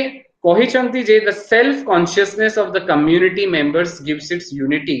 Se କହିଛନ୍ତି je the self consciousness of the community members gives its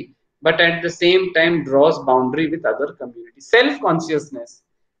unity, but at the same time draws boundary with other communities. Self consciousness,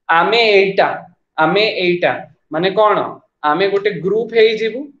 ame eita mane kono, ame gote group hei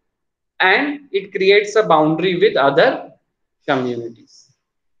jibu, and it creates a boundary with other communities.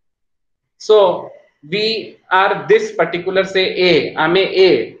 So we are this particular, say A, ame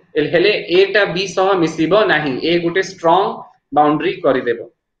A hele A ta B saha misibo nahi, A gote strong boundary karidebo.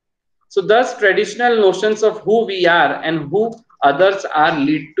 So thus traditional notions of who we are and who others are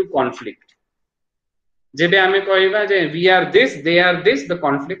lead to conflict. Jebe ame kohiba je we are this, they are this, the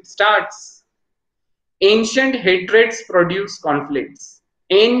conflict starts. Ancient hatreds produce conflicts.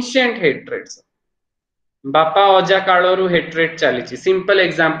 Ancient hatreds. Bapa ଅଜା କାଳରୁ hatred ଚାଲିଛି. Simple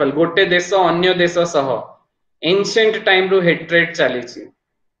example, ଗୋଟେ ଦେଶ ଅନ୍ୟ ଦେଶ ସହ ancient time ରୁ hatred ଚାଲିଛି.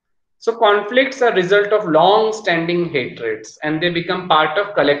 So conflicts are result of long standing hatreds, and they become part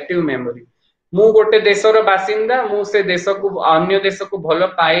of collective memory. ମୁଁ ଗୋଟେ ଦେଶର ବାସିନ୍ଦା, ମୁଁ ସେ ଦେଶକୁ ଅନ୍ୟ ଦେଶକୁ ଭଲ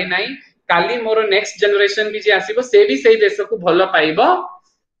ପାଏ ନାହିଁ, କାଲି ମୋର next generation ବି ଯେ ଆସିବ ସେ ବି ସେଇ ଦେଶକୁ ଭଲ ପାଇବ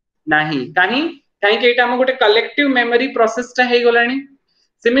ନାହିଁ. କାହିଁକି ଏଇଟା ଆମ ଗୋଟେ collective memory process ଟା ହେଇଗଲାଣି.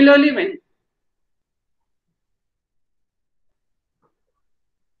 Similarly,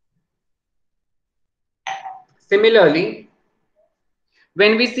 Similarly,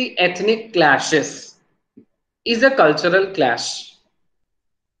 when we see ethnic clashes, is a cultural clash.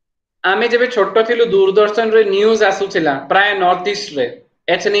 आमे जब छोट थिलु दूरदर्शन रे न्यूज आसुथिला प्राय नॉर्थ ईस्ट रे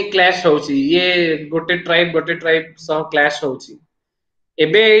एथनिक क्लैश होची ये गोटे ट्राइब सह क्लैश होची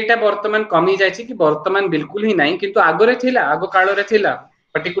एबे एटा वर्तमान कमी जायछि कि वर्तमान बिल्कुल ही नहीं किंतु आगरे थिला आगो काल रे थिला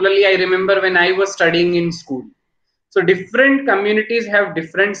particularly I remember when I was studying in school. So different communities have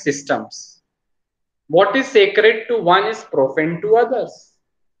different systems. What is sacred to one is profane to others.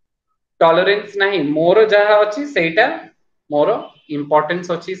 Tolerance nahi moro jaha achi seita moro importance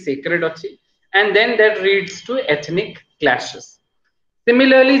achi sacred achi and then that leads to ethnic clashes.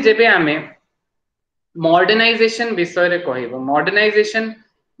 Similarly jebe ame modernization विषय कहब modernization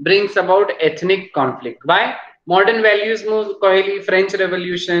brings about ethnic conflict. Why? Modern values mu कहली French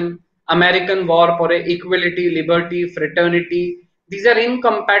Revolution, American war पर equality, liberty, fraternity, these are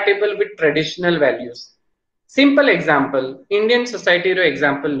incompatible with traditional values. Simple example, Indian society ro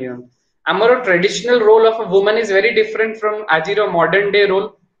example niyo amaro traditional role of a woman is very different from ajiro modern day role.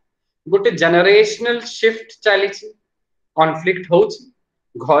 गोटे generational shift चलीछि conflict होछि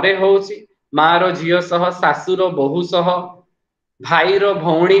घरे होछि मारो झियो सह सासुर बहु सह भाईरो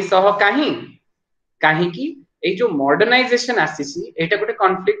भौणी सह काहे काहे कि ए जो मॉडर्नाइजेशन आसीछि एटा गोटे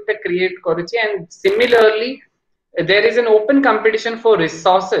conflict create करूछि and similarly there is an open competition for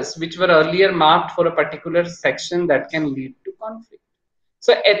resources which were earlier marked for a particular section that can lead to conflict.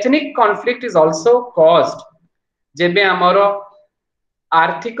 So ethnic conflict is also caused जेबे हमरो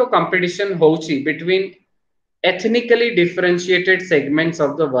आर्थिक competition होछि between ethnically differentiated segments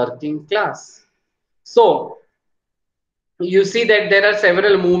of the working class. So you see that there are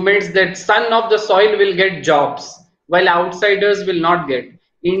several movements that son of the soil will get jobs while outsiders will not get.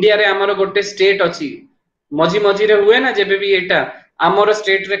 India रे हमरो गोटे state अछि मझी मझी रे हुए ना जेबे भी एटा हमरो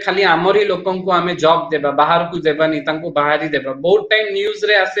स्टेट रे खाली हमरी लोकन को हमें जॉब देबा बाहर को देबानी तांको बाहरी देबा बहुत टाइम न्यूज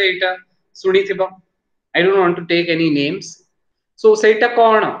रे आसे एटा सुनी थिबा. I don't want to take any names. So सेटा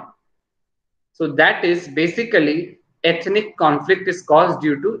कोन so that is basically ethnic conflict is caused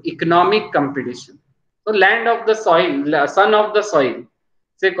due to economic competition. So land of the soil, son of the soil,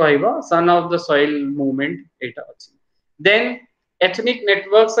 se kahiba son of the soil movement eta achi. Then ethnic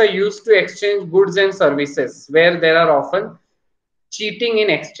networks are used to exchange goods and services where there are often cheating in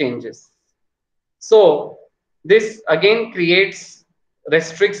exchanges. So this again creates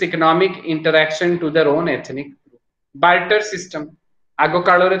restricts economic interaction to their own ethnic group. Barter system ago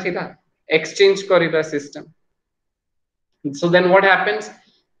kalore thila exchange kariba system. So then what happens?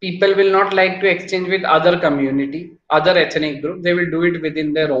 People will not like to exchange with other community, other ethnic group. They will do it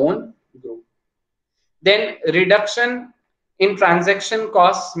within their own group. Then reduction in transaction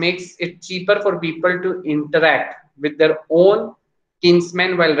costs makes it cheaper for people to interact with their own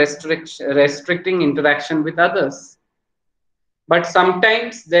kinsmen while restricting interaction with others. But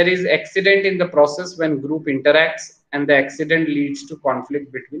sometimes there is accident in the process when group interacts and the accident leads to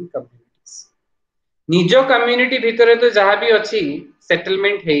conflict between communities. निज community भितरे तो जहाँ भी अच्छी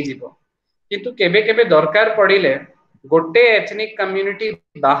settlement हे जिवो किंतु केबे केबे दरकार पड़िले गोटे एथनिक कम्युनिटी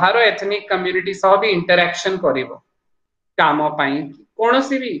बाहर एथनिक कम्युनिटी सह भी इंटरैक्शन करिवो काम पई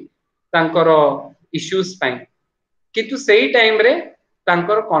कोनोसी भी तांकर इश्यूज पई किंतु सेही टाइम रे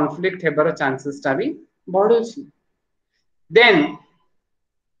तांकर कॉन्फ्लिक्ट हेबर चांसेस ता भी बढ़ुछि. Then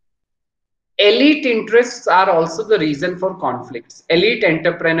elite interests are also the reason for conflicts. Elite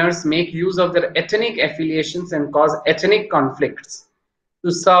entrepreneurs make use of their ethnic affiliations and cause ethnic conflicts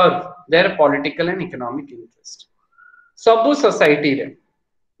to serve their political and economic interest. Sabu society re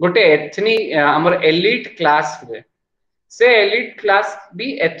gote ethnic amar elite class re se elite class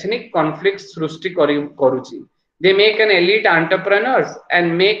be ethnic conflicts सृष्टि करूची. They make an elite entrepreneurs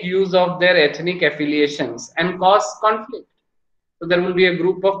and make use of their ethnic affiliations and cause conflict. So there will be a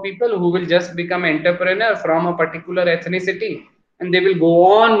group of people who will just become entrepreneur from a particular ethnicity and they will go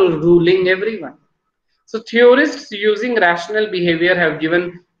on ruling everyone. So theorists using rational behavior have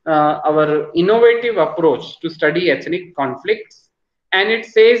given our innovative approach to study ethnic conflicts, and it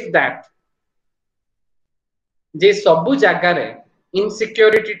says that जे सबु जगह रे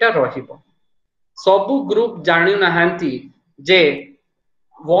insecurity टा रहिबो सबु group जानि नाहंती जे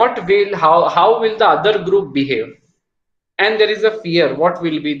what will how will the other group behave, and there is a fear what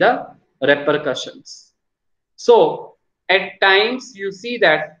will be the repercussions. So at times you see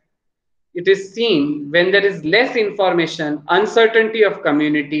that it is seen when there is less information, uncertainty of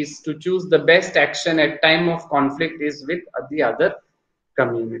communities to choose the best action at time of conflict is with the other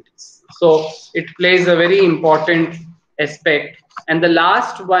communities. So it plays a very important aspect. And the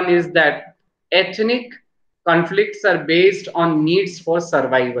last one is that ethnic conflicts are based on needs for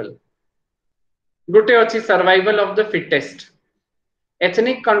survival. गोटे अछि survival of the fittest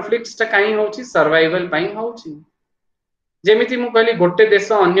ethnic conflicts टा काई होची survival पई होची जेमिति मु कहली गोटे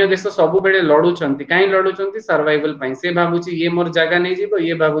देश अन्य देश सब बेले लडुचंती काई लडुचंती सर्वाइवल पई से भाबुची ये मोर जागा नै जीवो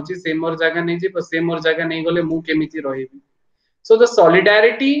ये भाबुची से मोर जागा नै जीवो से मोर जागा नै गले मु केमिति रहिबी so the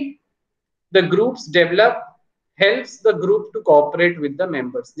solidarity the groups develop helps the group to cooperate with the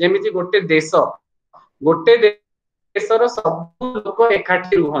members जेमिति गोटे देशर सब लोक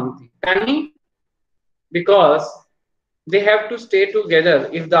एकाठी रुहंती कानी because they have to stay together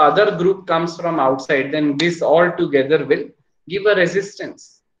if the other group comes from outside then this all together will give a resistance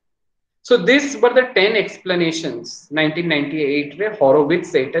so these were the 10 explanations 1998 रे Horowitz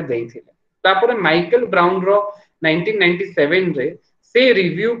एटा देइथिले तापर Michael brown रो 1997 रे से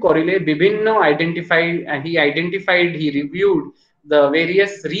review करिले विभिन्न he reviewed the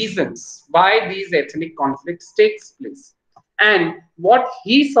various reasons why these ethnic conflicts takes place and what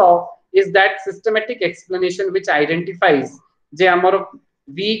he saw is that systematic explanation which identifies जे हमर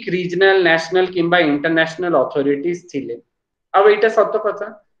weak regional national किंबा international authorities थिले अब एटा सत्य कथा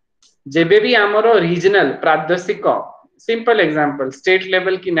जेबे भी हमर रीजनल प्रादेशिक सिंपल एग्जांपल स्टेट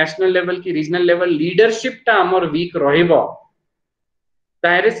लेवल की नेशनल लेवल की रीजनल लेवल लीडरशिप ता हमर वीक रहिबो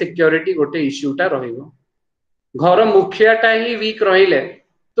तारे सिक्योरिटी गोटे इश्यू टा रहिबो घर मुखियाटा ही वीक रहिले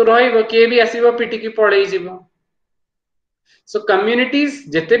तो रहिबो के भी आसीबो पिटी की पड़ै जीवो सो कम्युनिटीज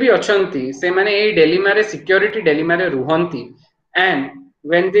जेते भी अछंती से माने ए डेलिमा रे सिक्योरिटी डेलिमा रे रुहंती and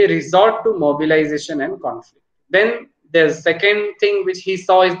when they resort to mobilisation and conflict then the second thing which he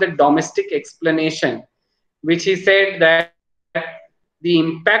saw is the domestic explanation which he said that the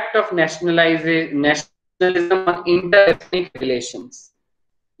impact of nationalism on inter-ethnic relations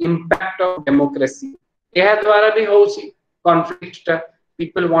impact of democracy यह द्वारा भी होची conflict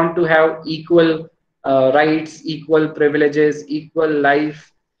people want to have equal rights equal privileges equal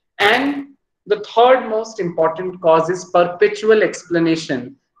life and the third most important cause is perpetual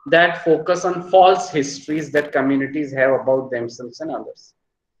explanation that focus on false histories that communities have about themselves and others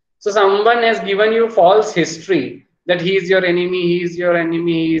so someone has given you false history that he is your enemy he is your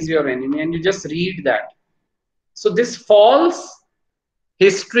enemy he is your enemy and you just read that so this false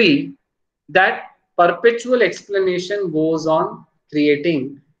history that perpetual explanation goes on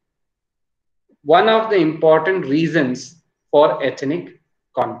creating one of the important reasons for ethnic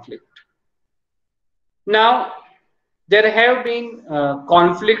conflict now there have been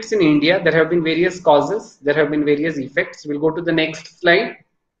conflicts in India there have been various causes there have been various effects we'll go to the next slide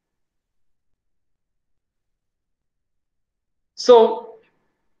so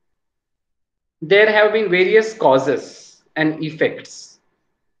there have been various causes and effects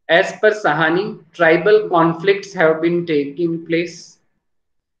as per Sahani, tribal conflicts have been taking place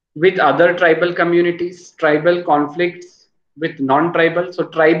with other tribal communities, tribal conflicts with non-tribal. So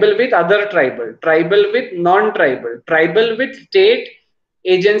tribal with other tribal, tribal with non-tribal, tribal with state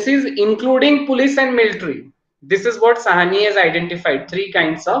agencies including police and military. This is what Sahani has identified, 3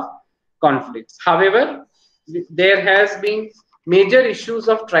 kinds of conflicts. However, there has been major issues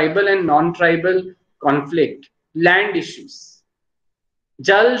of tribal and non-tribal conflict, land issues.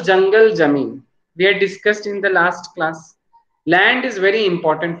 Jal, Jungle, Jameen. We had discussed in the last class. Land is very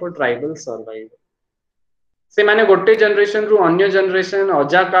important for tribal survival. से माने गोटे generation रु अन्य generation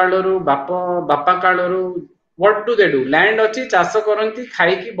अजा काल रु बापा काल रु what do they do land अछि चाष करंती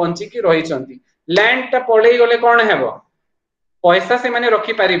खाई की बंची की रही चंती लैंड ता पळेई गले कोन हेबो पैसा से माने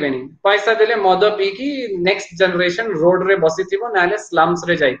रखी पारिबेनी पैसा देले मद पी की नेक्स्ट जनरेशन रोड रे बसिथिबो नाले स्लम्स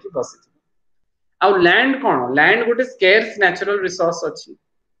रे जाई की बसिथिबो आ लैंड कोन लैंड गोटे स्केर्स नेचुरल रिसोर्स अछि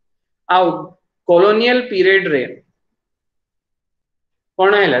आ colonial period रे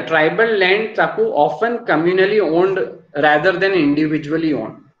कौन है ट्राइबल लैंड ताकू often communally owned rather than individually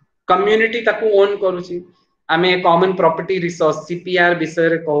owned community ताकू ओन करूची आमे कॉमन प्रॉपर्टी रिसोर्स सीपीआर विषय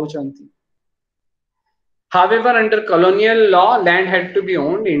रे कहउचंती however under colonial law land had to be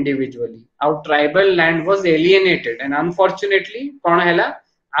owned individually our tribal land was alienated and unfortunately कौन हैला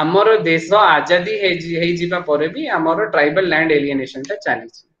हमर देश आजादी हे जिबा परे भी हमर ट्राइबल लैंड एलिएनेशन ता चाली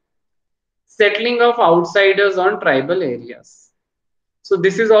settling of outsiders on tribal areas so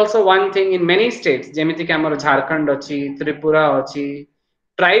this is also one thing in many states जेमिति कि हमर झारखंड अछि त्रिपुरा अछि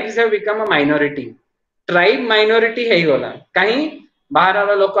tribes have become a minority tribe minority हे गोला काहे बाहर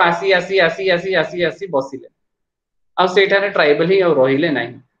वाला लोक आसी बसिले आ सेठा रे ट्राइबल ही और रहिले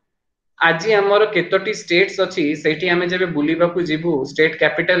नाही आजी हमर केतोटी स्टेट्स अछि सेठी हमें जेबे बुलीबा को जिबु स्टेट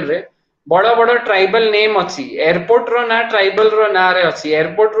कैपिटल रे बड़ बड़ ट्राइबल नेम अछि एयरपोर्ट रो ना ट्राइबल रो ना रे अछि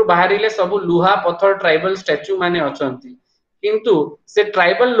एयरपोर्ट रो बाहरिले सब लुहा पत्थर ट्राइबल स्टैच्यू माने अछंती किंतु से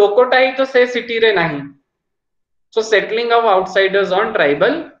ट्राइबल लोकोटा ही तो से सिटी रे नाही सो settling of outsiders on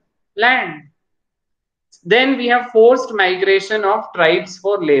tribal land Then we have forced migration of tribes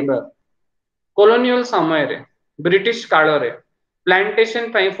for labor. Colonial ସମୟରେ ବ୍ରିଟିଶ କାଳରେ ପ୍ଲାଣ୍ଟେସନ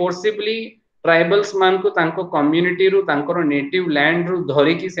ପାଇଁ ଫୋର୍ସିବଲି ଟ୍ରାଇବାଲ୍ସ ମାନଙ୍କୁ ତାଙ୍କ କମ୍ୟୁନିଟିରୁ ତାଙ୍କର ନେଟିଭ ଲ୍ୟାଣ୍ଡରୁ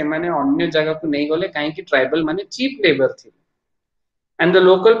ଧରିକି ସେମାନେ ଅନ୍ୟ ଜାଗାକୁ ନେଇଗଲେ କାହିଁକି ଟ୍ରାଇବାଲ ମାନେ ଚିପ୍ ଲେବର ଥିଲେ and the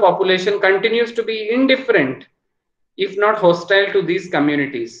local population continues to be indifferent if not hostile to these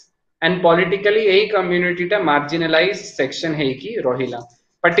communities and politically a community ta marginalized section heiki rohila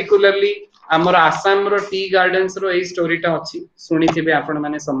particularly amar Assam ro tea gardens ro ei story ta achi sunithibe apan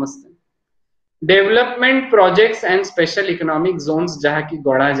mane samaste development projects and special economic zones jaha ki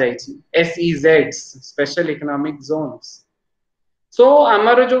goda jaichi SEZs special economic zones so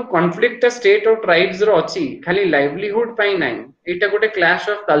amaro jo conflict state or tribes ro achi khali livelihood pai nai eta gote clash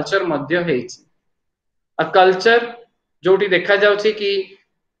of culture madhya heichi a culture जोटी देखा जाउछि कि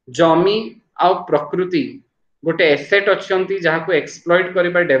जमी आ प्रकृति गोटे asset अछंती जहा को exploit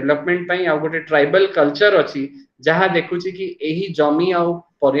करबा development पई आ गोटे ट्राइबल कल्चर अछि जहा देखुछि कि एही जमी आ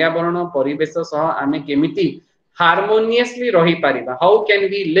पर्यावरण परिवेश सह आमे केमिति हार्मोनियसली रही Paribas how can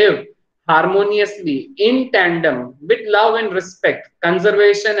we live harmoniously in tandem with love and respect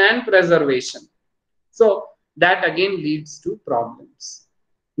conservation and preservation so that again leads to problems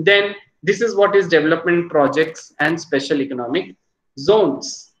then this is what is development projects and special economic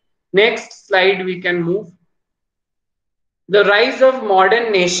zones. Next slide we can move. The rise of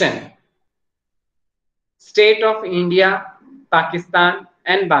modern nation, state of India, Pakistan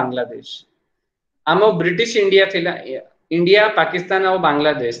and Bangladesh. आम British India थिला India Pakistan और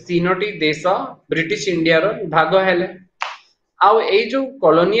बांग्लादेश तीनोटी देश British India रो भाग हेले आउ ए जो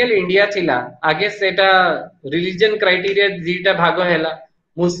colonial India थिला आगे सेटा रिलीजन क्राइटेरिया दीटा भाग हेला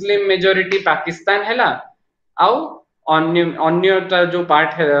मुस्लिम मेजॉरिटी पाकिस्तान हेला आउ अन्य जो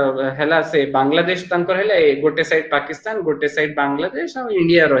पार्ट हेला से बांग्लादेश तंकर हेला गोटे साइड पाकिस्तान गोटे साइड बांग्लादेश और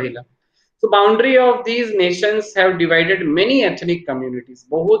इंडिया रहिला so boundary of these nations have divided many ethnic communities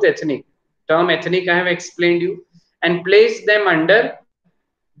bahut ethnic term ethnic I have explained you and placed them under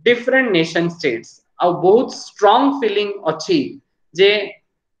different nation states a bahut strong feeling achi je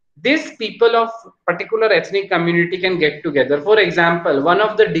these people of particular ethnic community can get together. For example, one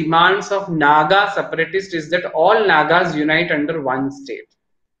of the demands of Naga separatists is that all Nagas unite under one state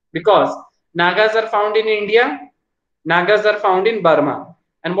because Nagas are found in India, Nagas are found in Burma,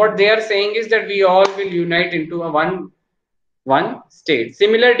 and what they are saying is that we all will unite into a one state.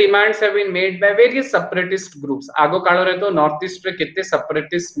 Similar demands have been made by various separatist groups. Ago kalore to northeast re kette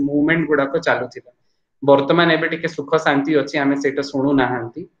separatist movement guda ko chalu thila. Bortoman ebe tike sukha shanti achi ame seta sunu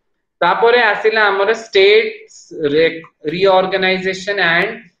nahanti. तापरे आसिला हमर state reorganisation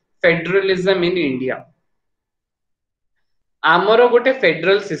and federalism in India आमर गोटे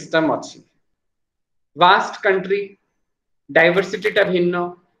federal system अछि vast country diversity टा भिन्न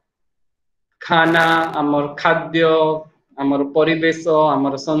खाना आमर खाद्य आमर परिवेश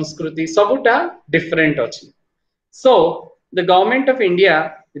आमर संस्कृति सबुटा डिफरेंट अछि so the government of India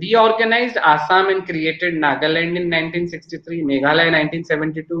reorganized Assam and created Nagaland in 1963, Meghalaya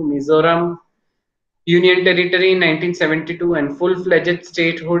 1972, Mizoram Union Territory in 1972 and full-fledged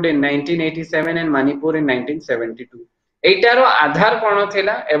statehood in 1987 and Manipur in 1972. Eitaro adhar kono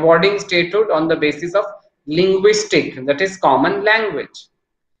thela awarding statehood on the basis of linguistic that is common language.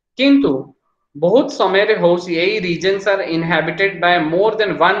 Kintu bahut samay re hosi ei regions are inhabited by more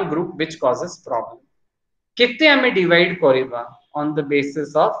than one group which causes problem. Kitte ame divide koriba on the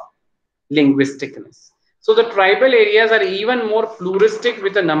basis of linguisticness. So the tribal areas are even more pluralistic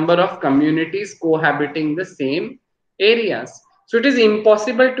with a number of communities cohabiting the same areas. So it is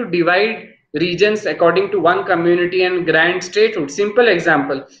impossible to divide regions according to one community and grant statehood. Simple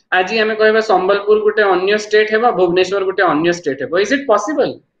example. Aji ame कहबा Sambalpur गोटे अन्य state हेबा भुवनेश्वर गोटे अन्य state हेबा. Is it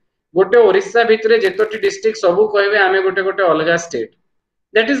possible? गोटे ओडिशा भितरे जेतोटी district सबु कहबे आमे गोटे गोटे अलगा state.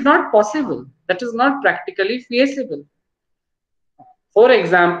 That is not possible. That is not practically feasible. For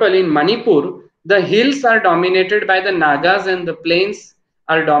example, in Manipur, the hills are dominated by the Nagas and the plains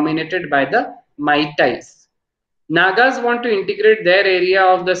are dominated by the Maitais. Nagas want to integrate their area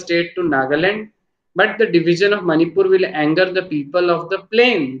of the state to Nagaland, but the division of Manipur will anger the people of the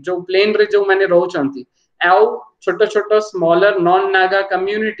plain. जो plain रे जो माने रहउचंती, आउ छोटो छोटो smaller non-Naga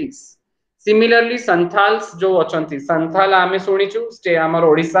communities. Similarly, Santhals जो अचंती, Santhal आमे सुनिचु, stay आमर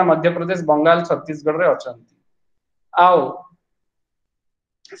ओडिशा, मध्य प्रदेश, बंगाल, छत्तीसगढ़ रे अचंती. आउ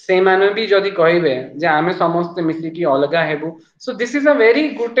से माने भी जदि कहबे जे आमे समस्त मिसी की अलगा हेबु so this is a very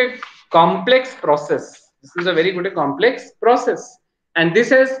good complex process this is a very good complex process and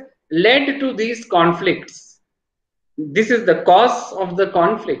this has led to these conflicts this is the cause of the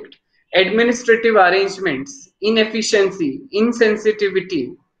conflict administrative arrangements inefficiency insensitivity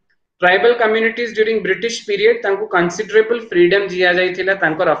tribal communities during British period तांको considerable freedom दिया जाइथिला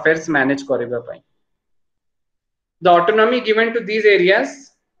तांकर affairs manage करबा पई. The autonomy given to these areas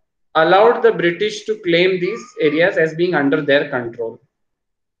allowed the British to claim these areas as being under their control.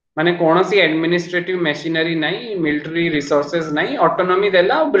 माने कौनसी administrative machinery नहीं, military resources नहीं, autonomy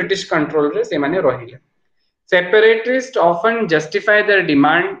देला ब्रिटिश कंट्रोल रे से माने रहिले. Separatists often justify their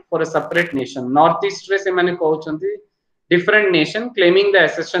demand for a separate nation. North East रे से माने कहउछंती different nation claiming the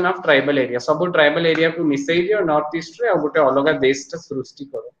accession of tribal area. सब ट्राइबल एरिया को मिसई दियो नॉर्थ ईस्ट रे और गोटे अलग देश ता सृष्टि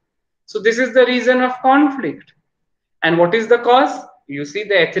करो. So this is the reason of conflict. And what is the cause? You see,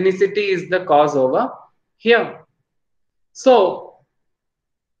 the ethnicity is the cause over here. So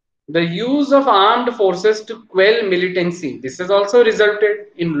the use of armed forces to quell militancy, this has also resulted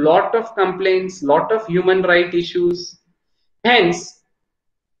in lot of complaints, lot of human rights issues. Hence,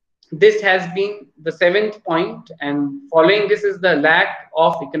 this has been the 7th point, and following this is the lack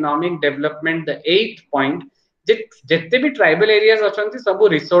of economic development, the 8th point. जितने भी tribal areas अछंती सब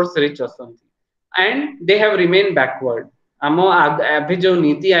resource rich अछंती and they have remained backward. आमो अभी जो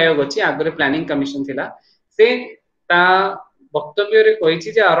नीति आयोग अछि आगरे planning commission थिला से ता वक्तव्य रे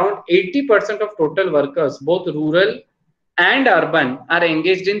कहिछि जे around 80% of total workers both rural and urban are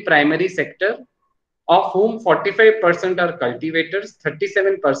engaged in primary sector, of whom 45% are cultivators,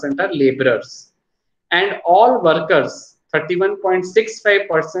 37% are laborers, and all workers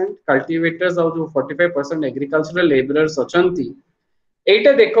 31.65% cultivators और जो 45% agricultural laborers अछंती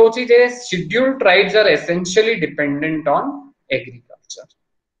Etah देखौछि J scheduled tribes are essentially dependent on agriculture,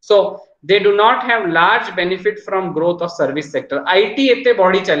 so they do not have large benefit from growth of service sector. IT एते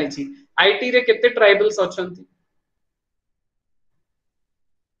बढ़ी चली छी, IT रे केते tribals अछंती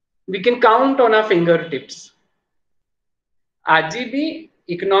we can count on our fingertips. आजि भी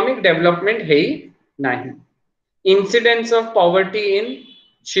economic development है नहीं. Incidence of poverty in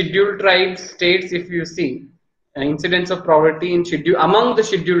scheduled tribes states, if you see, incidence of poverty in among the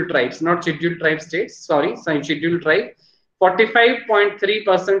scheduled tribes, not scheduled tribe states, sorry, scheduled tribe,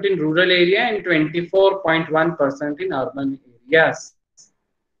 45.3% in rural area and 24.1% in urban areas.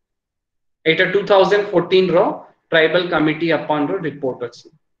 It a 2014 ro tribal committee upon ro report achi.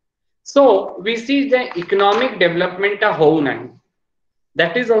 So we see the economic development a whole nahi.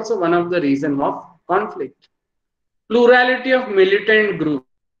 That is also one of the reason of conflict. Plurality of militant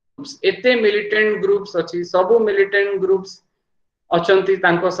groups, एते militant groups अछि, सबु militant groups अछंती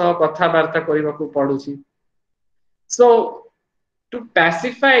तांको सह कथा वार्ता करिबाकू पडुछि. So to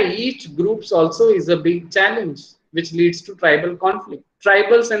pacify each groups also is a big challenge which leads to tribal conflict.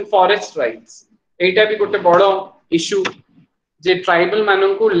 Tribals and forest rights एटा भी गोटे बडो इशू जे tribal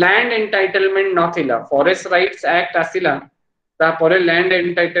माननकू land entitlement नथिला. Forest rights act आसिला ता परे लैंड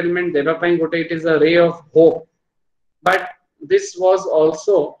एंटाइटलमेंट देबा पई गोटे it is a ray of hope. But this was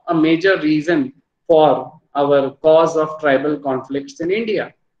also a major reason for our cause of tribal conflicts in India.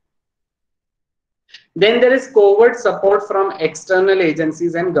 Then there is covert support from external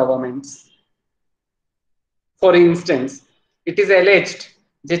agencies and governments. For instance, it is alleged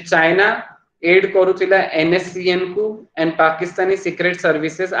that China aid करुथिला NSCN को and Pakistani secret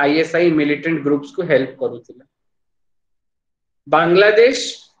services ISI militant groups को help करुथिला.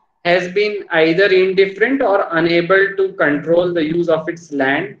 Bangladesh has been either indifferent or unable to control the use of its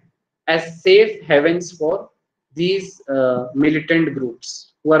land as safe havens for these militant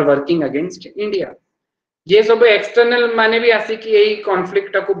groups who are working against India. ये सब external माने भी आसी कि एई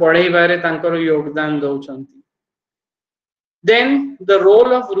conflict को बढ़ाइबारे तांकर योगदान दउछंती. Then the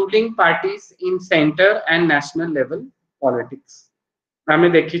role of ruling parties in center and national level politics.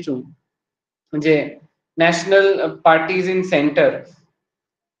 हमें देखिछु जे national parties in center,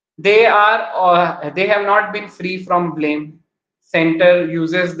 they have not been free from blame. Center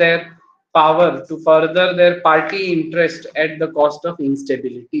uses their power to further their party interest at the cost of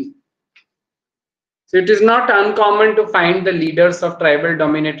instability. So it is not uncommon to find the leaders of tribal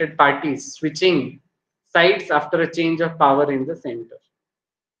dominated parties switching sides after a change of power in the center.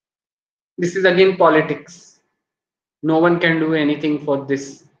 This is again politics. No one can do anything for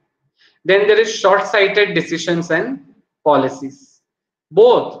this. Then there is short-sighted decisions and policies.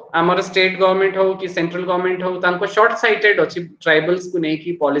 Both our state government हो कि central government हो तांको short-sighted अछि tribals को नहीं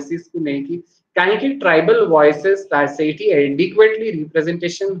कि policies को नहीं कि काहे कि tribal voices सेठी adequately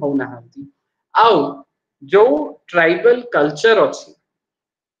representation हो नहांती. आउ जो tribal culture अछि,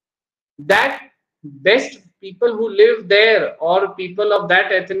 that best people who live there or people of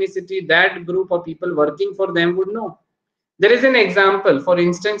that ethnicity, that group of people working for them would know. There is an example, for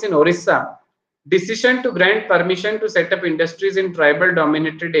instance, in Orissa, decision to grant permission to set up industries in tribal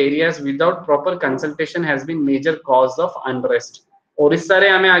dominated areas without proper consultation has been major cause of unrest. Odisha रे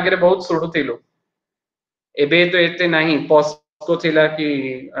आमे आगे बहुत शुणुथिलु एबे तो एते नाही POCSO थिला कि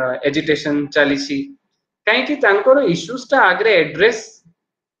एजिटेशन चलीसी कहीं कि तांकर इश्यूज ता आगे एड्रेस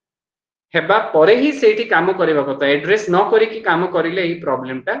हेबा परे ही सेठी काम करबा कथा एड्रेस न करी कि काम करिले ई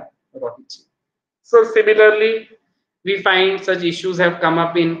प्रॉब्लम ता रहिछि so similarly we find such issues have come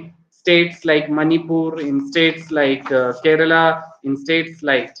up in states like Manipur, in states like Kerala, in states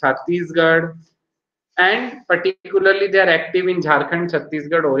like Chhattisgarh, and particularly they are active in Jharkhand,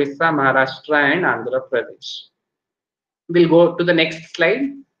 Chhattisgarh, Orissa, Maharashtra, and Andhra Pradesh. We'll go to the next slide.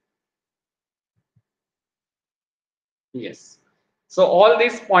 Yes. So all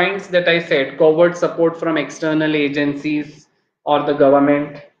these points that I said, covert support from external agencies or the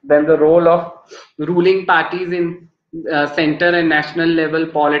government, then the role of ruling parties in center and national level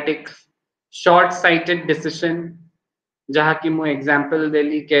politics, short-sighted decision, jaha ki mu example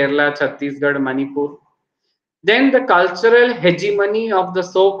deli Kerala, Chhattisgarh, Manipur. Then the cultural hegemony of the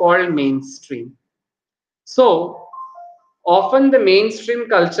so-called mainstream. So often the mainstream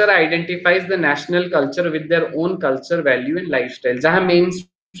culture identifies the national culture with their own culture, value and lifestyle. Jaha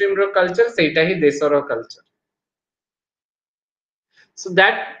mainstream ro culture, seita hi desar culture. So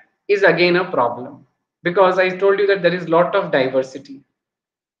that is again a problem because I told you that there is lot of diversity,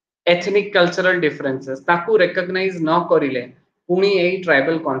 ethnic cultural differences. Taku recognize न करिले पुणी एई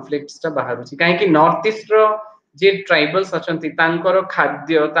tribal conflicts ता बाहरुची काहे कि north east रो जे tribals अछंती तांकर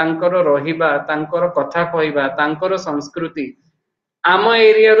खाद्य तांकर रहिबा तांकर कथा कहइबा तांकर संस्कृति आम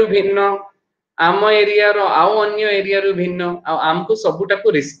एरिया रु भिन्न आम एरिया रो आउ अन्य एरिया रु भिन्न आमको सबुटाको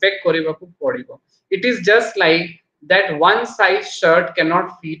respect करबाकू पड़िबो it is just like that one size shirt can not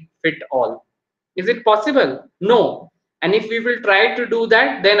fit all. Is it possible? No. And if we will try to do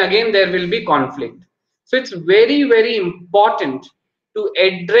that, then again there will be conflict. So it's very, very important to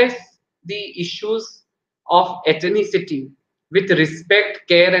address the issues of ethnicity with respect,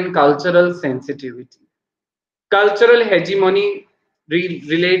 care, and cultural sensitivity. Cultural hegemony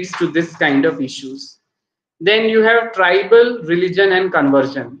relates to this kind of issues. Then you have tribal religion and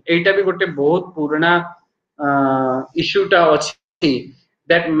conversion. एटा भी गोटे बहुत पुराना issue टा अछि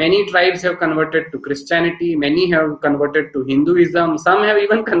that many tribes have converted to Christianity, many have converted to Hinduism, some have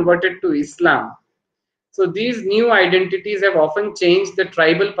even converted to Islam. So these new identities have often changed the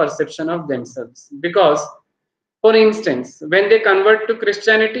tribal perception of themselves because, for instance, when they convert to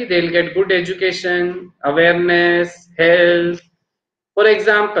Christianity, they'll get good education, awareness, health. For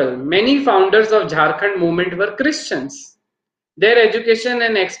example, many founders of Jharkhand movement were Christians. Their education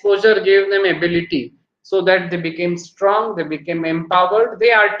and exposure gave them ability so that they became strong, they became empowered,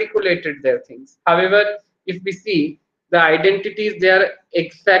 they articulated their things. However, if we see the identities, they are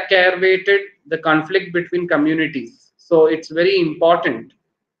exacerbated the conflict between communities. So it's very important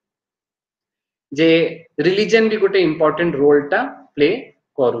J religion भी गोटे important role टा play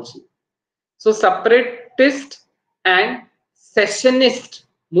करूची so separatist and secessionist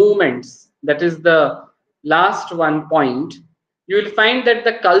movements, that is the last one point, you will find that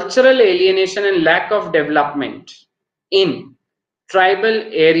the cultural alienation and lack of development in tribal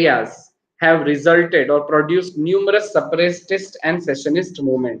areas have resulted or produced numerous separatist and secessionist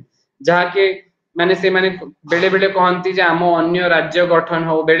movement जहाँ के माने से माने बेले बेले कहंती जे आम अन्य राज्य गठन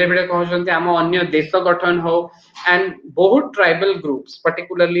हो बेले बेले कहउछन्ती आम अन्य देश गठन हो and बहुत tribal groups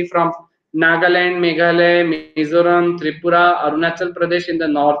particularly from Nagaland, Meghalaya, Mizoram, Tripura, Arunachal Pradesh in the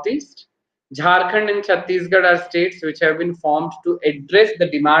northeast, Jharkhand and Chhattisgarh are states which have been formed to address the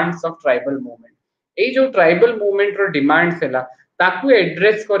demands of tribal movement. ए जो ट्राइबल मूवमेंट रो demands हैला ताकू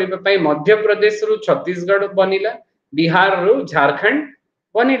address करिबा पई मध्य प्रदेश रु छत्तीसगढ़ बनिला बिहार रु Jharkhand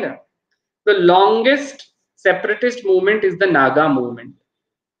बनिला the longest separatist movement is the Naga movement.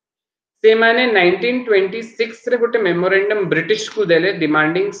 से माने 1926 रे गोटे मेमोरेंडम ब्रिटिश को देले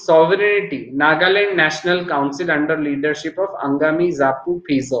demanding sovereignty Nagaland national council under leadership of Angami Japu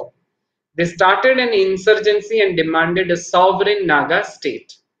फिजो. They started an insurgency and demanded a sovereign Naga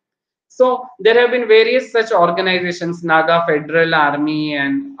state. So there have been various such organizations, Naga Federal Army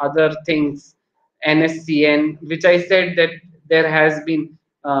and other things, NSCN, which I said that there has been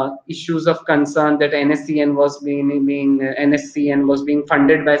issues of concern that NSCN was being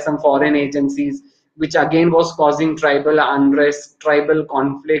funded by some foreign agencies, which again was causing tribal unrest, tribal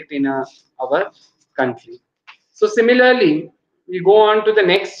conflict in our country. So similarly, we go on to the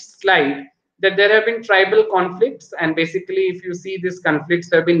next slide, that there have been tribal conflicts, and basically if you see these conflicts,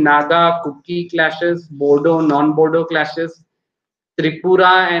 there have been Naga, Kuki clashes, Bodo, non-Bodo clashes,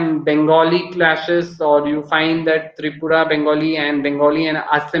 Tripura and Bengali clashes, or you find that Tripura, Bengali and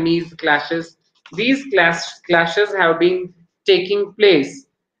Assamese clashes. These clashes have been taking place,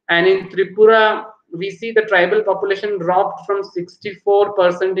 and in Tripura we see the tribal population dropped from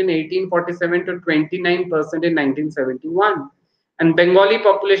 64% in 1847 to 29% in 1971, and Bengali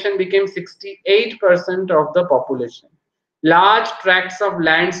population became 68% of the population. Large tracts of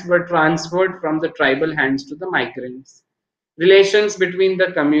lands were transferred from the tribal hands to the migrants. Relations between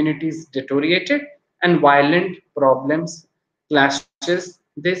the communities deteriorated and violent problems, clashes,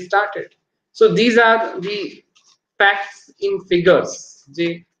 they started. So these are the facts in figures.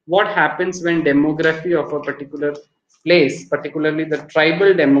 What happens when demography of a particular place, particularly the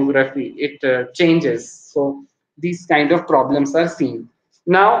tribal demography, it changes. So these kind of problems are seen.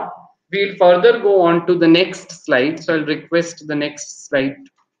 Now we'll further go on to the next slide. So I'll request the next slide.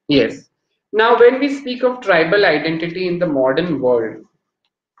 Yes. Now, when we speak of tribal identity in the modern world,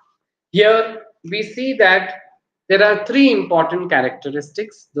 here we see that there are three important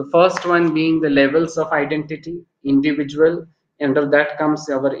characteristics. The first one being the levels of identity, individual, under that comes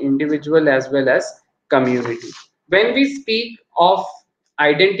our individual as well as community. When we speak of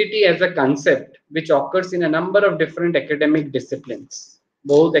identity as a concept, which occurs in a number of different academic disciplines,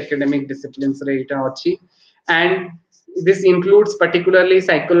 both academic disciplines, and this includes particularly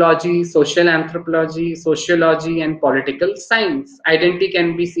psychology, social anthropology, sociology, and political science. Identity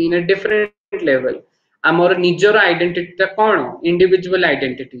can be seen at different level. ଆମର ନିଜର ଆଇଡେଣ୍ଟିଟିଟା କ'ଣ? Individual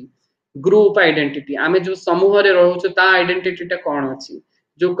identity, group identity, ଆମେ ଯୋଉ ସମୂହରେ ରହୁଛୁ ତା ଆଇଡେଣ୍ଟିଟିଟା କ'ଣ ଅଛି,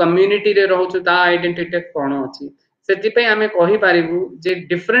 ଯୋଉ କମ୍ୟୁନିଟିରେ ରହୁଛୁ ତା ଆଇଡେଣ୍ଟିଟିଟା କ'ଣ ଅଛି। ସେଥିପାଇଁ ଆମେ କହିପାରିବୁ ଯେ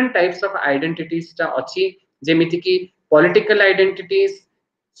ଡିଫରେଣ୍ଟ ଟାଇପ୍ସ ଅଫ ଆଇଡେଣ୍ଟିଟିଜଟା ଅଛି, ଯେମିତି କି political ଆଇଡେଣ୍ଟିଟିଜ,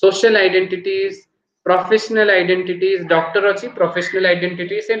 social identities, professional identities, doctor achi, professional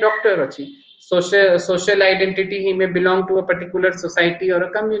identity say doctor achi. Social identity, he may belong to a particular society or a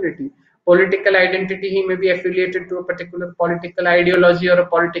community. Political identity, he may be affiliated to a particular political ideology or a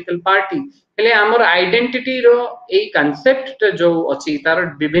political party. हेले आमर identity रो ए concept जो अछि तार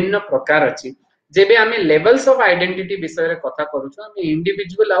विभिन्न प्रकार अछि। जेबे आमे लेवल्स ऑफ आइडेंटिटी विषय रे कथा करूछु, आमे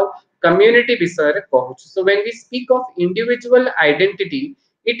इंडिविजुअल आउ कम्युनिटी विषय रे कहूछु। So when we speak of individual identity,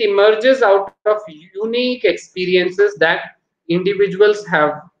 it emerges out of unique experiences that individuals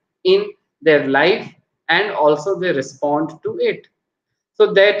have in their life, and also they respond to it.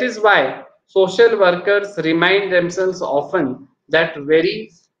 So that is why social workers remind themselves often that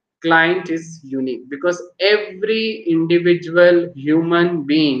very client is unique, because every individual human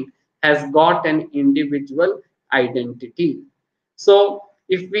being has got an individual identity. So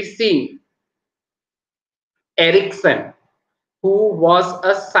if we see Erickson, who was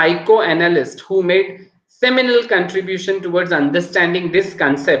a psychoanalyst who made seminal contribution towards understanding this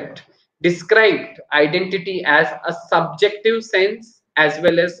concept, described identity as a subjective sense as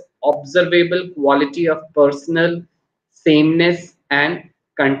well as observable quality of personal sameness and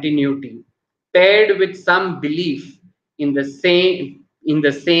continuity, paired with some belief in the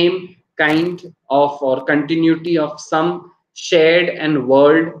same kind of or continuity of some shared and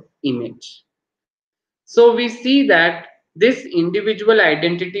world image. So we see that this individual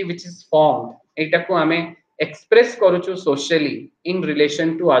identity which is formed, etaku ame express karuchu socially in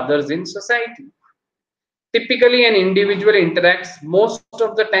relation to others in society. Typically an individual interacts most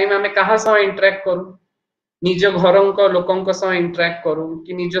of the time, ame kaha saha interact karu, nijo ghoronko lokonko saha interact karu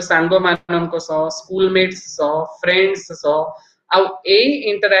ki nijo sango manonko saha, schoolmates saha, friends saha, ଆଉ ଏଇ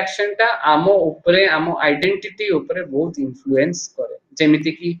interaction ଟା ଆମ ଉପରେ ଆମ identity ଉପରେ ବହୁତ influence କରେ।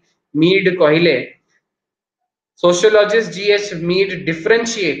 ଯେମିତି କି ମିଡ୍ କହିଲେ, sociologist G.H. Mead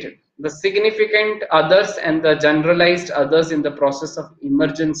differentiated the significant others and the generalized others in the process of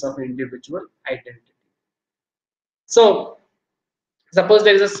emergence of individual identity. So, suppose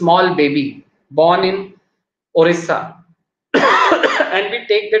there is a small baby born in Orissa and we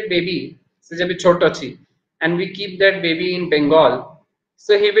take that baby, and we keep that baby in Bengal.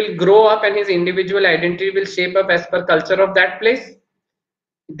 So he will grow up and his individual identity will shape up as per culture of that place.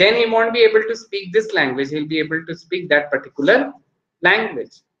 Then he won't be able to speak this language, he'll be able to speak that particular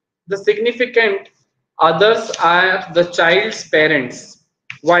language. The significant others are the child's parents,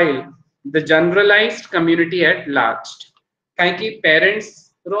 while the generalized community at large. Kaiki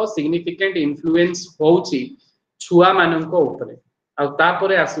parents ro significant influence hochi छुआ मानंको उपरे आ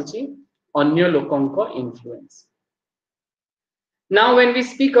तापरे आसुची अन्य लोकंको influence. Now, when we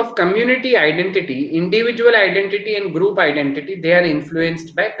speak of community identity, individual identity and group identity, they are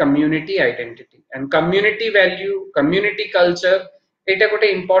influenced by community identity and community value, community culture. It is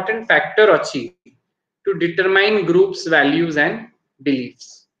an important factor to determine groups' values and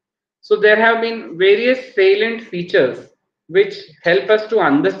beliefs. So there have been various salient features which help us to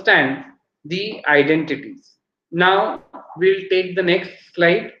understand the identities. Now, we'll take the next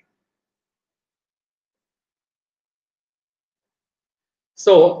slide.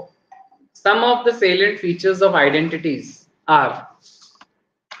 So some of the salient features of identities are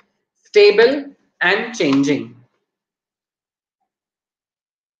stable and changing.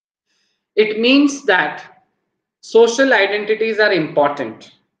 It means that social identities are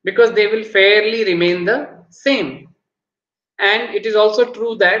important because they will fairly remain the same. And it is also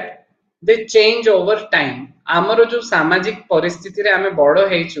true that they change over time. ଆମର ଯୋଉ ସାମାଜିକ ପରିସ୍ଥିତିରେ ଆମେ ବଡ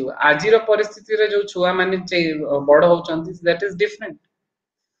ହେଇଛୁ ଆଜିର ପରିସ୍ଥିତିରେ ଯୋଉ ଛୁଆ ମାନେ ବଡ ହଉଛନ୍ତି that is different.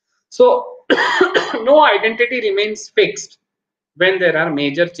 So no identity remains fixed when there are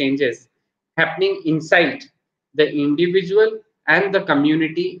major changes happening inside the individual and the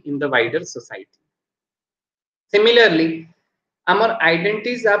community in the wider society. Similarly, our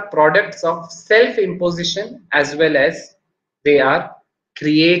identities are products of self-imposition as well as they are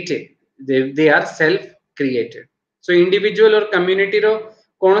created. They are self-created. So individual or community ro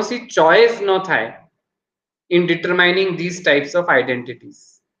konosi choice no thai in determining these types of identities.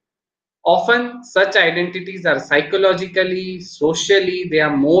 Often such identities are psychologically, socially, they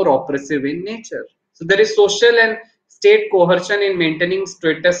are more oppressive in nature. So there is social and state coercion in maintaining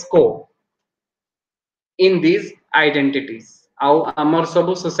status quo in these identities. आउ आमर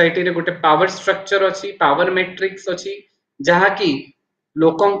सब society रे गोटे power structure अछि, power matrix अछि जहा कि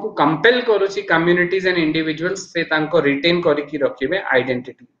लोकन को कंपेल करूची कम्युनिटीज एंड इंडिविजुअल्स से तांको रिटेन करिकि रखिबे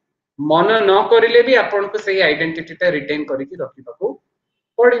आइडेंटिटी. मन न करिले भी आपन को सही आइडेंटिटी ता retain करिकि रखिबाको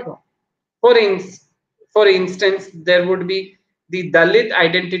पड़िबो. For instance, there would be the Dalit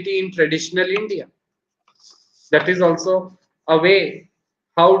identity in traditional India. That is also a way.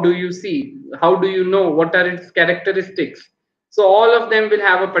 How do you see, how do you know what are its characteristics? So all of them will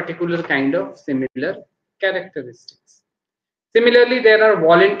have a particular kind of similar characteristics. Similarly, there are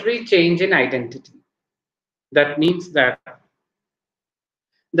voluntary change in identity. That means that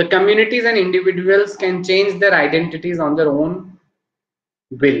the communities and individuals can change their identities on their own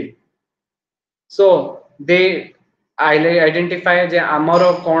will. So they identify जे आमर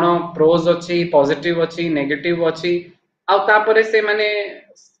कोन pros अछि, positive अछि, negative अछि आ तापरे से माने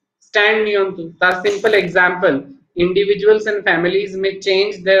stand नियंतु. ता simple example, individuals and families may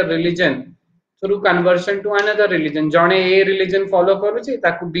change their religion through conversion to another religion. जणे ए religion follow करूची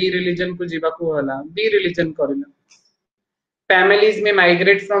ताकू बी religion को जीवाकू होला, बी religion करिला. Families may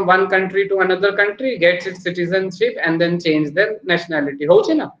migrate from one country to another country, gets its citizenship and then change their nationality.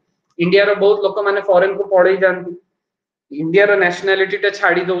 होची ना India रो बहुत लोक माने फॉरेन को पढै जानती, इंडिया रो nationality टा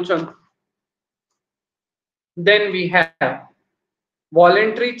छाडी दउछन. Then we have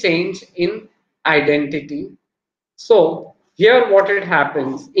voluntary change in identity. So here what it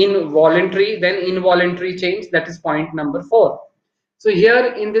happens in voluntary, then involuntary change, that is point number 4. So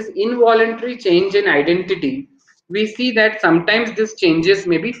here in this involuntary change in identity, we see that sometimes these changes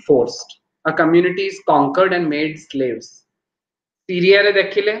may be forced. A community is conquered and made slaves. Syria re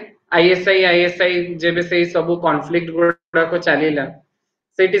dekhile ISI jebe sei sabu conflict guda ko chalila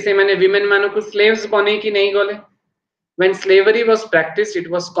seti se mane women manu slaves bane ki nahi gole. When slavery was practiced, it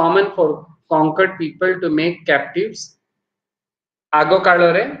was common for conquered people to make captives ago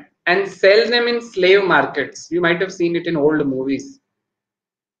kalore and sell them in slave markets. You might have seen it in old movies.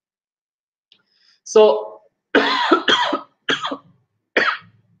 So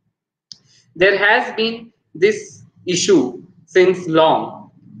there has been this issue since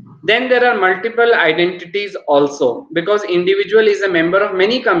long. Then there are multiple identities also because individual is a member of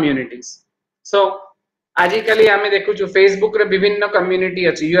many communities. So आजिकली आमे देखुछु Facebook रे विभिन्न community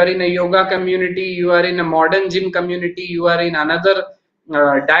अछि. You are in a yoga community, you are in a modern gym community, you are in another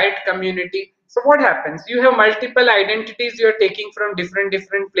diet community. So what happens? You have multiple identities you are taking from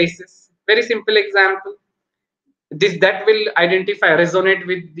different places. Very simple example. This that will identify, resonate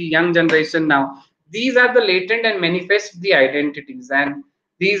with the young generation now. These are the latent and manifest the identities, and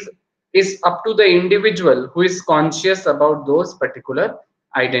these is up to the individual who is conscious about those particular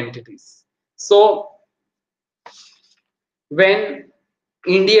identities. So when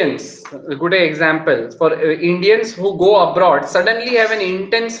Indians, a good example for Indians who go abroad suddenly have an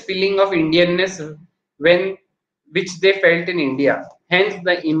intense feeling of Indianness when which they felt in India. Hence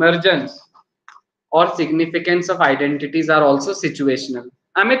the emergence or significance of identities are also situational.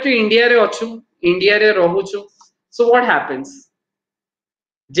 Ame to India re achu, India re rahuchu. So what happens?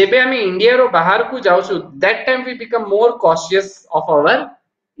 Jebe ame India ro bahar ku jauchu, that time we become more cautious of our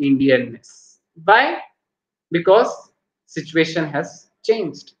Indianness. Why? Because situation has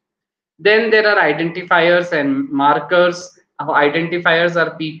changed. Then there are identifiers and markers. Identifiers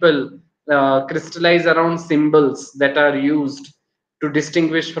are people crystallized around symbols that are used to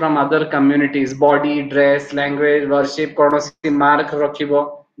distinguish from other communities. Body, dress, language, worship, konosi mark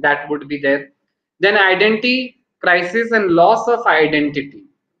rakhibo, that would be there. Then identity crisis and loss of identity.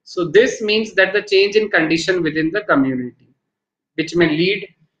 So this means that the change in condition within the community, which may lead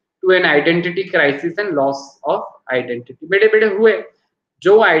to an identity crisis and loss of identity. बेड़े बेड़े हुए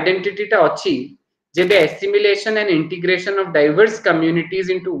जो identity टा अच्छी जेबे assimilation and integration of diverse communities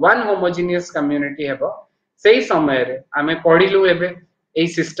into one homogeneous community हेबो सेही समय रे आमे पढ़िलु एबे एई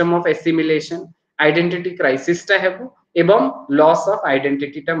system of assimilation identity crisis टा हेबो एवं loss of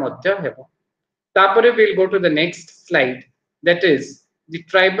identity टा मध्य हेबो. तापरे we'll go to the next slide, that is the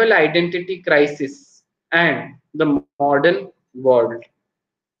tribal identity crisis and the modern world.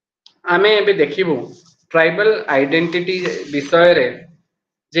 आमे एबे देखिबु ट्राइबल आइडेंटिटी विषय रे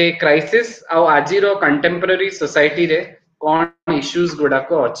जे क्राइसिस आ आजिरो कंटेम्पररी सोसाइटी रे कोन इश्यूज गुडा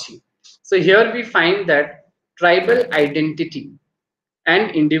को अछि. So here we find that tribal identity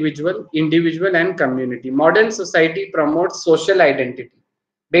and individual and community. Modern society promotes social identity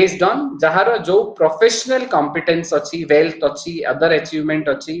based on jahar jo professional competence achi, wealth achi, other achievement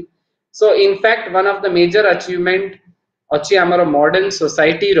achi. So in fact one of the major achievement achi amaro modern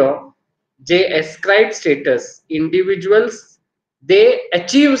society ro je ascribe status individuals they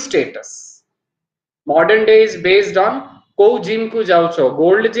achieve status. Modern day is based on ko gym ku jaucho,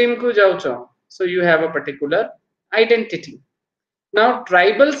 gold gym ku jaucho, so you have a particular identity. Now,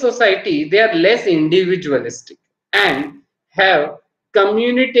 tribal society, they are less individualistic and have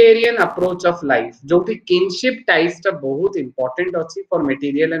communitarian approach of life. जो कि kinship ties टा बहुत important अच्छी for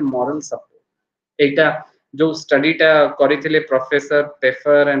material and moral support. एटा जो study टा करिथिले professor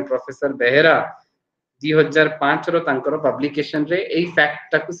पेफर and professor Behera 2005 रो तांकर publication रे एई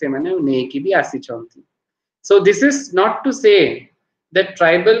fact टाकू से माने नेकी भी आसी छंती. So this is not to say that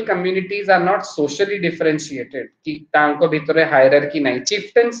tribal communities are not socially differentiated कि तांको भितरे hierarchy नहीं,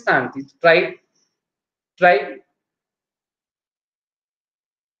 chieftains थांती, tribe.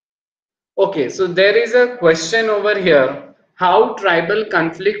 Okay, so there is a question over here, how tribal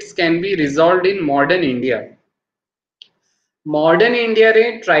conflicts can be resolved in modern India. Modern India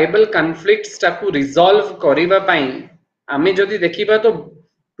रे tribal conflicts टाकू resolve करिवा पाई आमे जदि देखिबा तो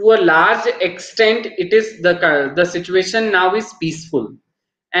to a large extent it is the situation now is peaceful.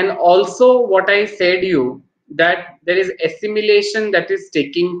 And also what I said you that there is assimilation that is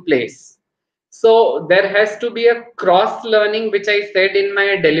taking place. So there has to be a cross learning, which I said in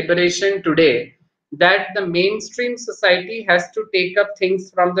my deliberation today, that the mainstream society has to take up things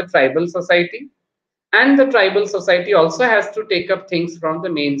from the tribal society, and the tribal society also has to take up things from the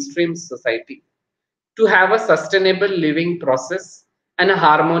mainstream society to have a sustainable living process and a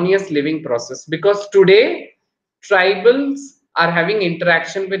harmonious living process. Because today tribals are having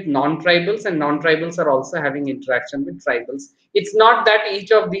interaction with non-tribals and non-tribals are also having interaction with tribals. It's not that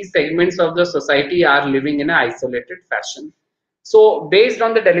each of these segments of the society are living in an isolated fashion. So based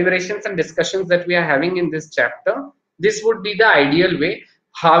on the deliberations and discussions that we are having in this chapter, this would be the ideal way.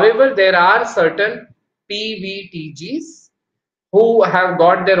 However, there are certain PVTGs who have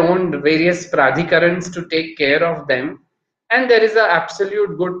got their own various pradhikarans to take care of them, and there is an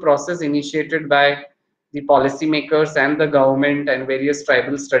absolute good process initiated by the policymakers and the government and various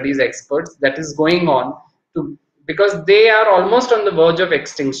tribal studies experts that is going on to, because they are almost on the verge of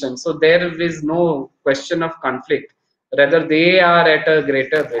extinction, so there is no question of conflict, rather they are at a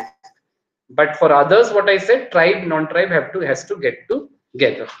greater risk. But for others, what I said, tribe non-tribe has to get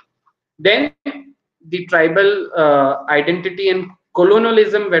together. Then the tribal identity and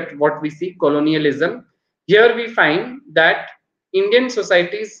colonialism, what we see colonialism, here we find that Indian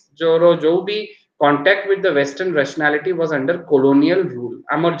societies jo bhi contact with the Western rationality was under colonial rule.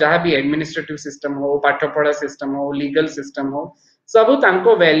 Amar jaha bhi administrative system ho, pathapada system ho, legal system ho, sabu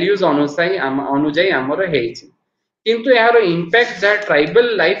tanko values anujai amar heichi. किंतु यार impact जहाँ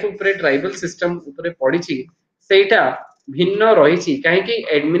tribal life उपरे tribal system उपरे पड़िछि सेटा भिन्न रहिछि काहेकि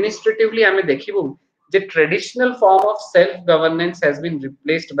administratively आमे देखिबु जे traditional form of self governance has been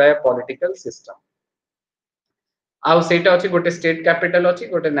replaced by a political system. आउ सेटा अछि गोटे स्टेट कैपिटल अछि,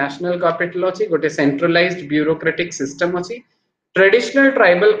 गोटे नेशनल कैपिटल अछि, गोटे सेंट्रलाइज्ड ब्यूरोक्रेटिक सिस्टम अछि. Traditional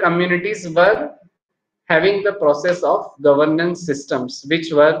tribal communities were having the process of governance systems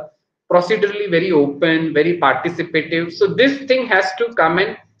which were procedurally very open, very participative. So this thing has to come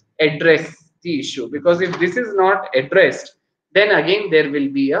and address the issue, because if this is not addressed, then again there will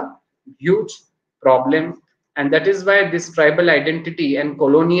be a huge problem, and that is why this tribal identity and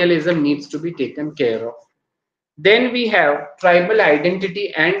colonialism needs to be taken care of. Then we have tribal identity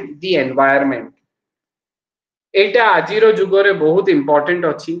and the environment. एटा आजिरो जुगरे बहुत important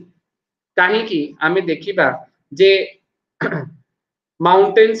अछि काहेकि आमे देखिबा जे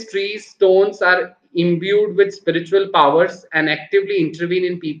mountains, trees, stones are imbued with spiritual powers and actively intervene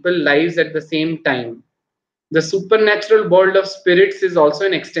in people's lives at the same time. The supernatural world of spirits is also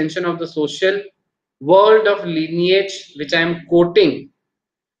an extension of the social world of lineage, which I am quoting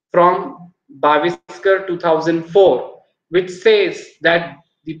from Bavisker 2004, which says that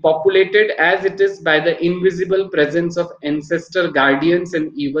the populated as it is by the invisible presence of ancestor guardians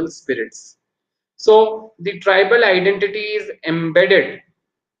and evil spirits. So the tribal identity is embedded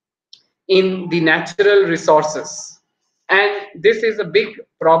in the natural resources. And this is a big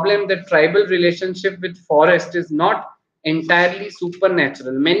problem, that tribal relationship with forest is not entirely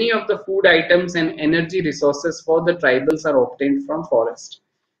supernatural. Many of the food items and energy resources for the tribals are obtained from forest.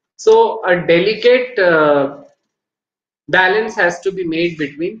 So a delicate balance has to be made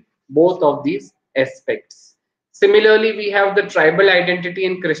between both of these aspects. Similarly, we have the tribal identity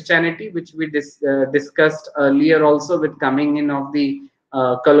in Christianity, which we discussed earlier also, with coming in of the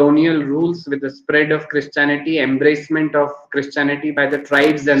colonial rules, with the spread of Christianity, embracement of Christianity by the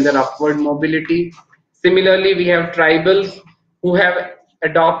tribes and their upward mobility. Similarly, we have tribals who have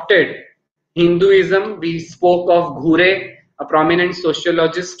adopted Hinduism. We spoke of Ghure, a prominent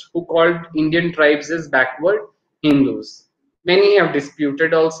sociologist who called Indian tribes as backward Hindus. Many have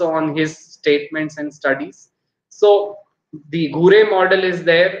disputed also on his statements and studies. So the Ghure model is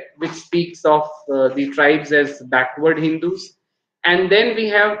there, which speaks of the tribes as backward Hindus. And then we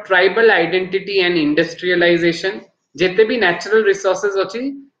have tribal identity and industrialization. ଯେତେ ବି natural resources ଅଛି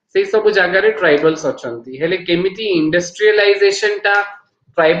ସେଇ ସବୁ ଜାଗାରେ tribals ଅଛନ୍ତି, ହେଲେ କେମିତି industrialization ଟା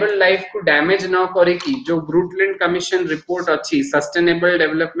tribal life को damage न କରିକି जो Brundtland Commission report ଅଛି sustainable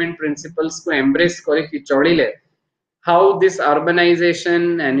development principles को embrace କରିକି चलिले, how this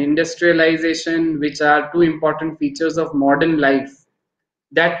urbanization and industrialization, which are two important features of modern life,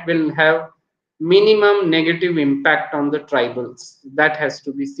 that will have minimum negative impact on the tribals. That has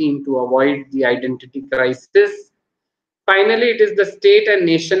to be seen to avoid the identity crisis. Finally, it is the state and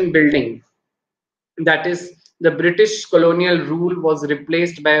nation building. That is, the British colonial rule was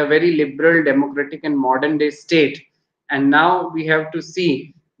replaced by a very liberal, democratic, and modern day state. And now we have to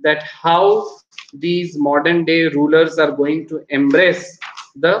see that how these modern day rulers are going to embrace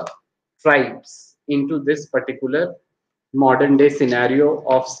the tribes into this particular modern day scenario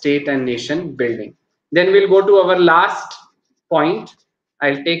of state and nation building. Then we'll go to our last point.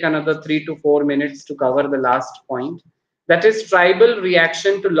 I'll take another 3 to 4 minutes to cover the last point. That is tribal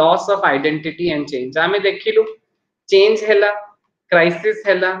reaction to loss of identity and change. आमे देखिलु change ହେଲା, crisis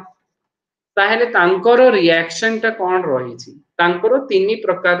ହେଲା, ताहेले तांकर reaction टा कोन रहिछि? तांकर तीनी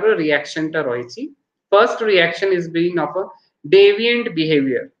प्रकार reaction टा रहिछि. First reaction is being of a deviant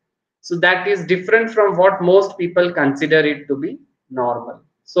behavior. So that is different from what most people consider it to be normal.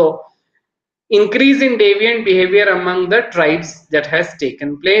 So increase in deviant behavior among the tribes that has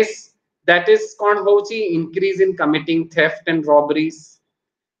taken place. That is kon hochi increase in committing theft and robberies.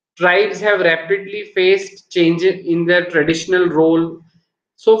 Tribes have rapidly faced changes in their traditional role.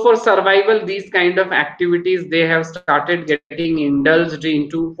 So for survival, these kind of activities they have started getting indulged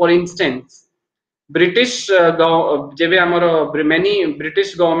into. For instance, British जेबे हमर many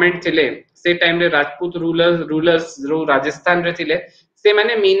British government थिले से time रे Rajput rulers जो राजस्थान रे थिले से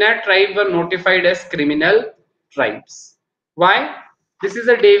माने Meena tribe were notified as criminal tribes. Why? This is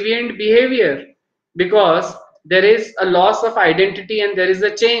a deviant behavior, because there is a loss of identity and there is a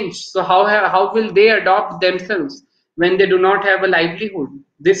change. So how will they adopt themselves when they do not have a livelihood?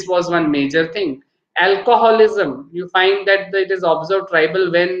 This was one major thing. Alcoholism, you find that it is observed tribal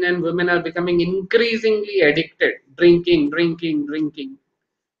men and women are becoming increasingly addicted, drinking.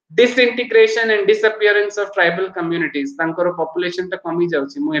 Disintegration and disappearance of tribal communities. तांकर population टा कमी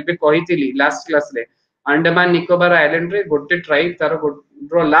जाउची. मु एबे कहितली last class रे Andaman Nicobar island रे गोटे tribe तार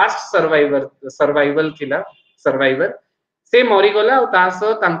लास्ट सर्वाइवल थिला सर्वाइवर से मरी गला और तास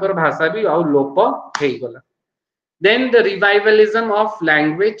तांकर भाषा भी आउ लोप हेई गला. Then the revivalism of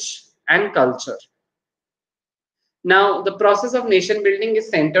language and culture. Now, the process of nation building is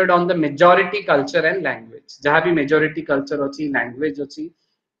centered on the majority culture and language. जहाँ भी majority culture अछि, language अछि,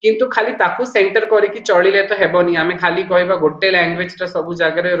 किंतु खाली ताकू सेंटर करिकी चलिले तो हेबनी. आमे खाली कहबा गोटे लैंग्वेज टा सब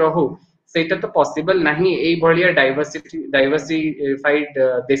जगह रे रहू, सेटा तो पॉसिबल नहीं. एई भलिया डाइवर्सिफाइड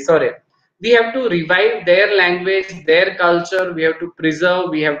देश रे we have to revive their language, their culture. We have to preserve,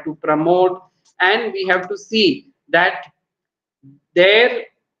 we have to promote, and we have to see that their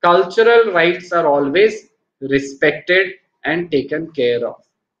cultural rights are always respected and taken care of.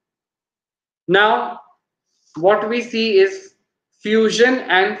 Now, what we see is fusion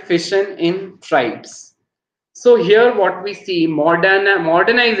and fission in tribes. So here what we see,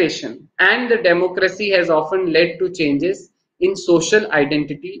 modernization and the democracy has often led to changes in social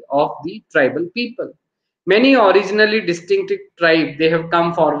identity of the tribal people. Many originally distinct tribes, they have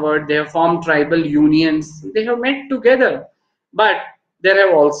come forward, they have formed tribal unions, they have met together. But there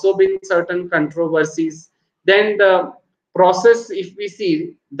have also been certain controversies. Then the process, if we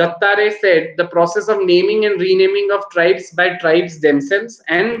see, Dattare said the process of naming and renaming of tribes by tribes themselves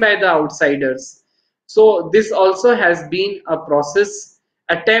and by the outsiders. So this also has been a process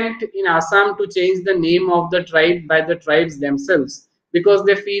attempt in Assam to change the name of the tribe by the tribes themselves, because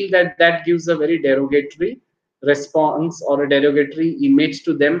they feel that that gives a very derogatory response or a derogatory image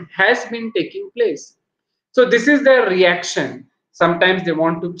to them has been taking place. So this is their reaction. Sometimes they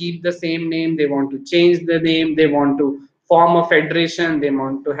want to keep the same name, they want to change the name, they want to form a federation, they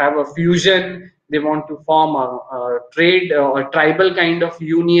want to have a fusion, they want to form a trade or a tribal kind of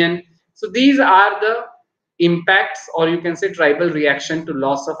union. So these are the impacts, or you can say tribal reaction to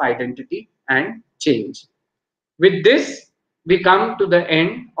loss of identity and change. With this, we come to the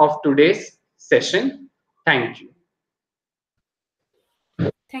end of today's session. Thank you.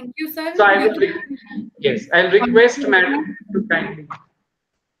 Thank you, sir. So I will, yes, I'll request Madam to kindly.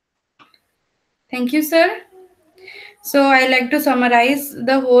 Thank you, sir. So I like to summarize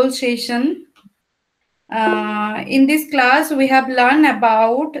the whole session. In this class, we have learned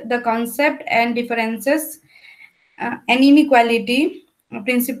about the concept and differences and inequality.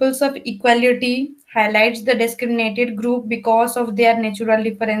 Principles of equality highlights the discriminated group because of their natural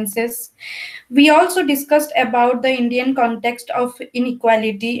differences. We also discussed about the Indian context of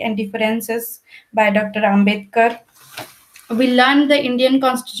inequality and differences by Dr. Ambedkar. We learned the Indian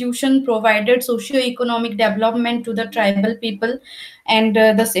constitution provided socio-economic development to the tribal people and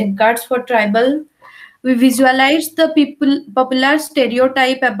the safeguards for tribal. We visualized the popular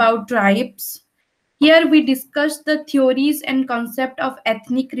stereotype about tribes. Here we discussed the theories and concept of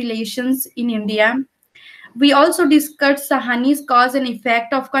ethnic relations in India. We also discussed Sahani's cause and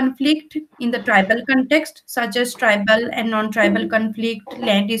effect of conflict in the tribal context, such as tribal and non-tribal conflict,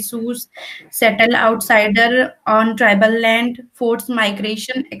 land issues, settle outsider on tribal land, forced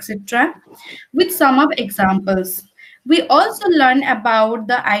migration, etc., with some of examples. We also learn about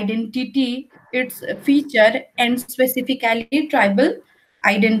the identity, its feature, and specifically tribal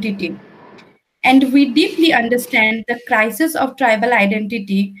identity. And we deeply understand the crisis of tribal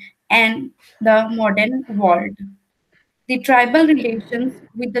identity and the modern world. The tribal relations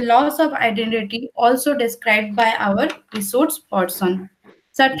with the loss of identity also described by our resource person.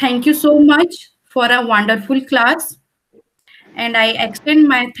 Sir, thank you so much for a wonderful class. And I extend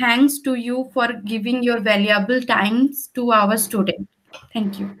my thanks to you for giving your valuable times to our student.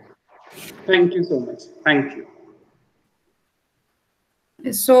 Thank you. Thank you so much. Thank you.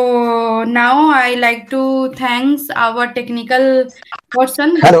 So now I like to thanks our technical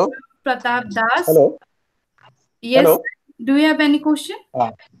person, Hello. Mr. Pratap Das. Hello. Yes, Hello. do you have any question?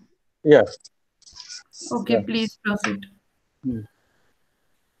 Yes. Okay, Yes. please proceed. Hmm.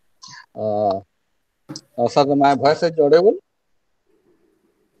 Sir, my voice is audible.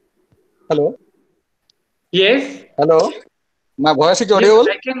 Hello. Yes. Hello. My voice is Yes, audible.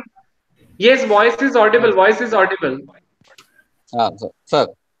 I can. Yes, voice is audible. Voice is audible. Sir.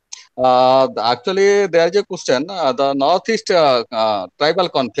 Actually, there is a question. The Northeast tribal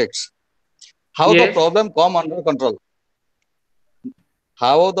conflicts. How the Yes. problem come under control?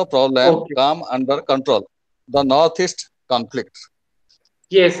 How the problem Okay. come under control? The Northeast conflict.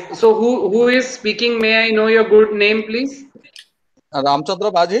 Yes. So who is speaking? May I know your good name, please?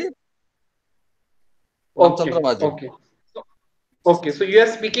 Ramchandra Baji. Ramchandra Okay. Baji. Okay. Okay. So you are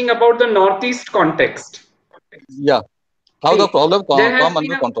speaking about the Northeast context. Yeah. How the See, problem there has come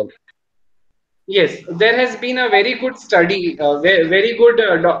been under a control? yes, there has been a very good study, very good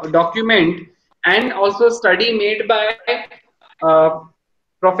document, and also study made by uh,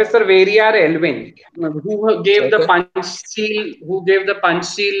 Professor Variar Elwin, who gave the Okay.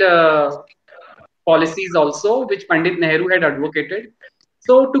 Panchsheel, policies also, which Pandit Nehru had advocated.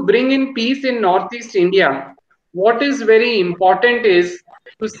 So, to bring in peace in Northeast India, what is very important is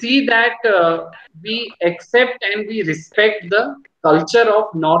to see that we accept and we respect the culture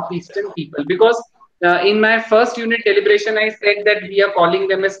of Northeastern people. Because in my first unit deliberation, I said that we are calling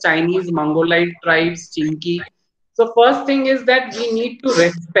them as Chinese, Mongolite tribes, Chinki. So, first thing is that we need to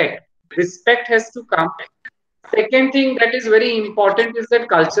respect. Respect has to come. Second thing that is very important is that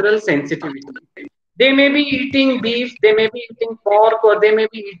cultural sensitivity. They may be eating beef, they may be eating pork, or they may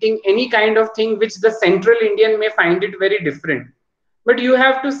be eating any kind of thing which the Central Indian may find it very different. But you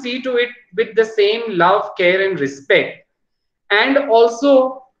have to see to it with the same love, care, and respect. And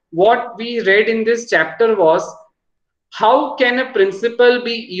also, what we read in this chapter was how can a principle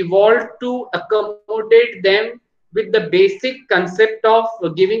be evolved to accommodate them with the basic concept of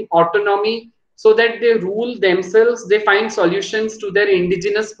giving autonomy so that they rule themselves, they find solutions to their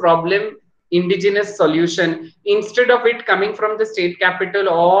indigenous problem, indigenous solution, instead of it coming from the state capital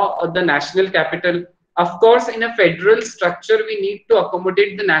or the national capital. Of course, in a federal structure, we need to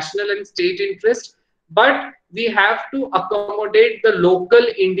accommodate the national and state interest, but we have to accommodate the local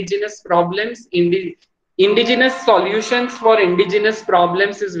indigenous problems. Indigenous solutions for indigenous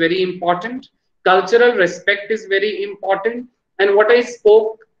problems is very important. Cultural respect is very important. And what I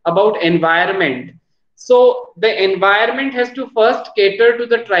spoke about environment. So the environment has to first cater to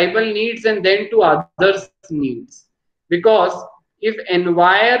the tribal needs and then to others' needs. Because if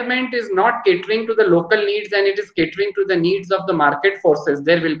environment is not catering to the local needs and it is catering to the needs of the market forces,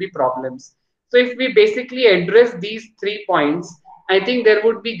 there will be problems. So if we basically address these 3 points, I think there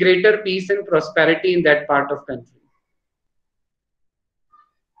would be greater peace and prosperity in that part of country.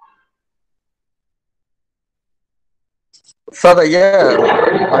 Sir, yeah.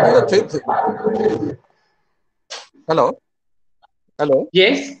 What is the fifth? Hello? Hello?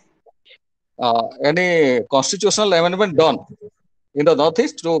 Yes? Any constitutional amendment done in the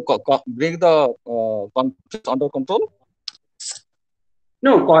Northeast to bring the conflict under control?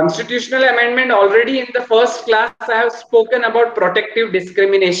 No, constitutional amendment already in the first class I have spoken about protective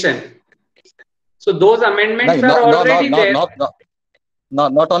discrimination. So those amendments are already there.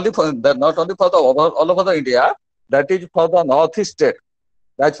 Not only for the all over the India. That is for the Northeast state.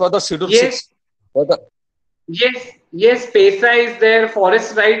 That's for the Schedule 6. For the Yes, PESA is there,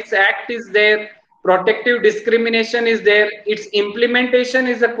 Forest Rights Act is there, protective discrimination is there. Its implementation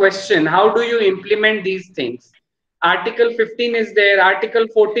is a question. How do you implement these things? Article 15 is there, Article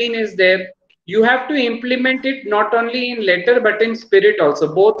 14 is there. You have to implement it not only in letter but in spirit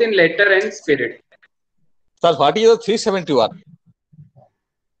also, both in letter and spirit. Sir, what is the 371?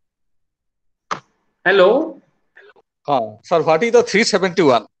 Hello? Sir, what is the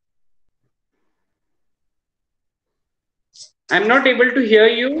 371? I'm not able to hear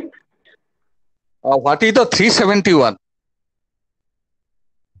you. What is the 371?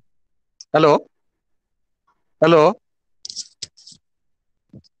 Hello? Hello?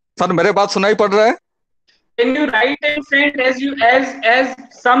 Sir मेरे बात सुनाई पड़ रहा है? Can you write and send as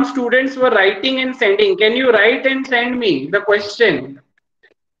some students were writing and sending? Can you write and send me the question?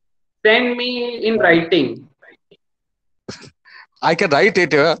 Send me in writing. I can write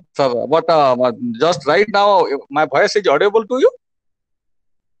it, sir. But just right now, my voice is audible to you?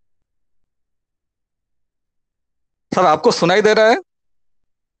 Sir आपको सुनाई दे रहा है?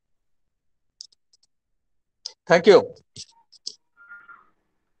 Thank you.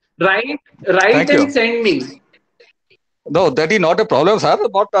 Write and send me. No, that is not a problem, sir.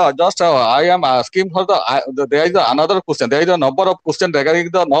 But just I am asking for there is another question. There is a number of questions regarding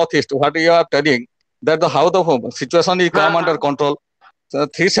the Northeast. What you are telling that how the situation is come under control. So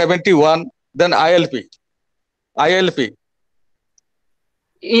 371, then ILP.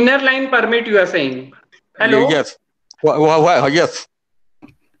 Inner line permit, you are saying. Hello? Yes. Yes.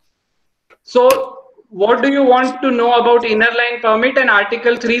 So, what do you want to know about inner line permit and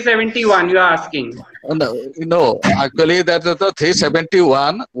Article 371? You are asking. No, actually, that the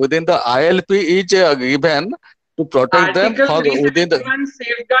 371 within the ILP is given to protect them for within the.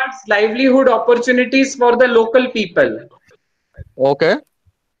 Safeguards livelihood opportunities for the local people. Okay.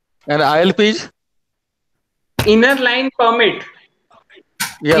 And ILP is? Inner line permit.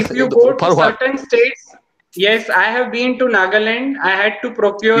 Yes. If you go to certain states, yes, I have been to Nagaland. I had to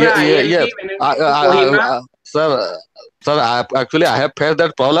procure an ILP yes. when I went to Kohima. Sir, I have faced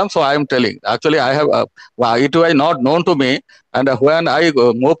that problem, so I am telling. Actually, I have it was not known to me, and when I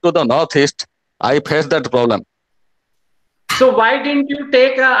moved to the Northeast, I faced that problem. So why didn't you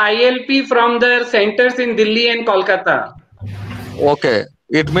take a ILP from the centers in Delhi and Kolkata? Okay,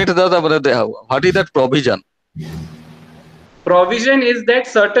 it means that what is that provision? Provision is that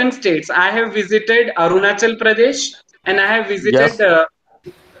certain states. I have visited Arunachal Pradesh and I have visited. Yes.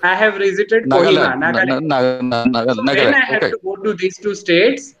 I have visited Kohima, Nagaland. So when I had to go to these two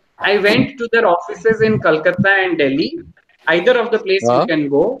states, I went to their offices in Kolkata and Delhi. Either of the place you can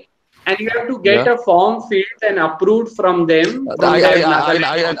go, and you have to get a form filled and approved from them.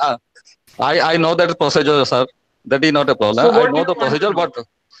 I know that procedure, sir. That is not a problem. So I know the procedure, but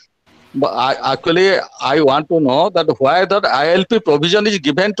I want to know that why that ILP provision is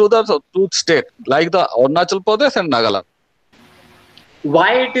given to the state like the Arunachal Pradesh and Nagaland.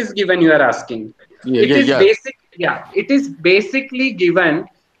 Why it is given, you are asking? It is basically given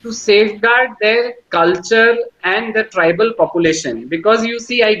to safeguard their culture and the tribal population. Because you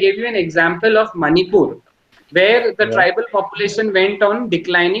see, I gave you an example of Manipur, where the tribal population went on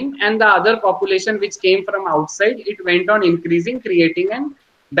declining and the other population which came from outside, it went on increasing, creating an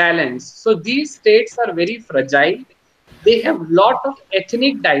balance. So these states are very fragile. They have lot of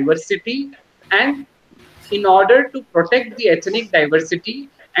ethnic diversity, and in order to protect the ethnic diversity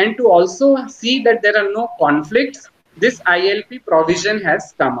and to also see that there are no conflicts, this ILP provision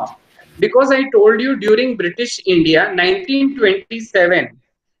has come up. Because I told you during British India, 1927,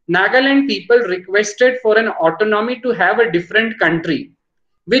 Nagaland people requested for an autonomy to have a different country,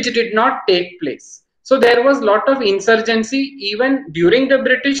 which did not take place. So there was lot of insurgency even during the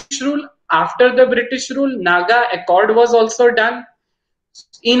British rule. After the British rule, Naga Accord was also done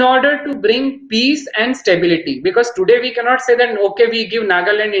in order to bring peace and stability, because today we cannot say that okay, we give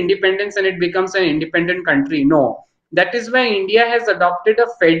Nagaland independence and it becomes an independent country. No, that is why India has adopted a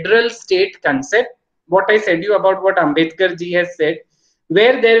federal state concept, what I said you about what Ambedkar ji has said,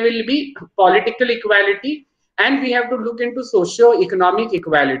 where there will be political equality and we have to look into socio-economic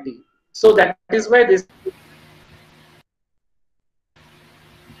equality. So that is why this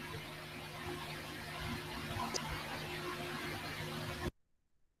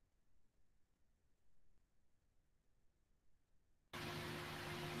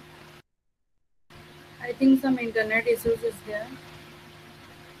I think some internet issues is there.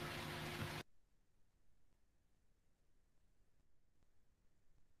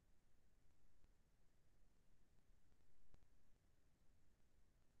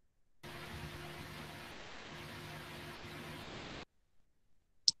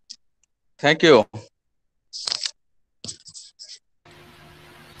 Thank you.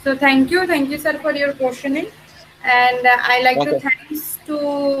 So thank you, sir, for your questioning, and I like to thanks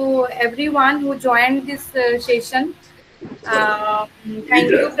to everyone who joined this session.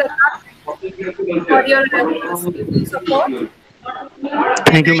 Thank you, Pratap, for your skillful support.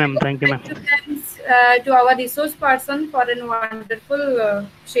 Thank you, And ma'am. Thank you, I ma'am. like to thanks to our resource person for a wonderful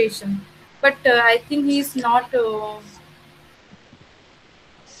session. But I think he is not.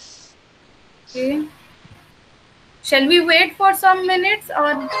 Okay. Shall we wait for some minutes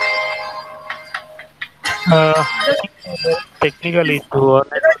or just Technical issue or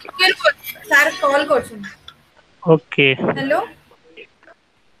network issue. sir call question? Okay. Hello.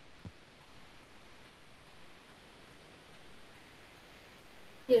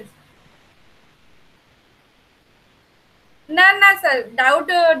 Yes. ना ना sir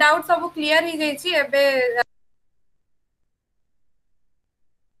doubt सब clear ही गई छी एबे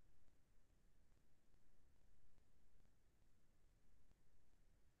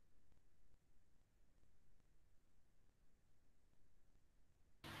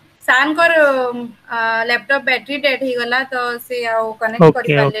ସାର୍ଙ୍କର laptop battery dead ହେଇଗଲା ତ ସେ ଆଉ କନେକ୍ଟ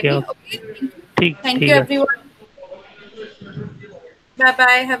କରିପାରିଲେନି okay thank you everyone bye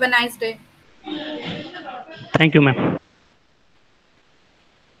bye have a nice day Thank you, ma'am.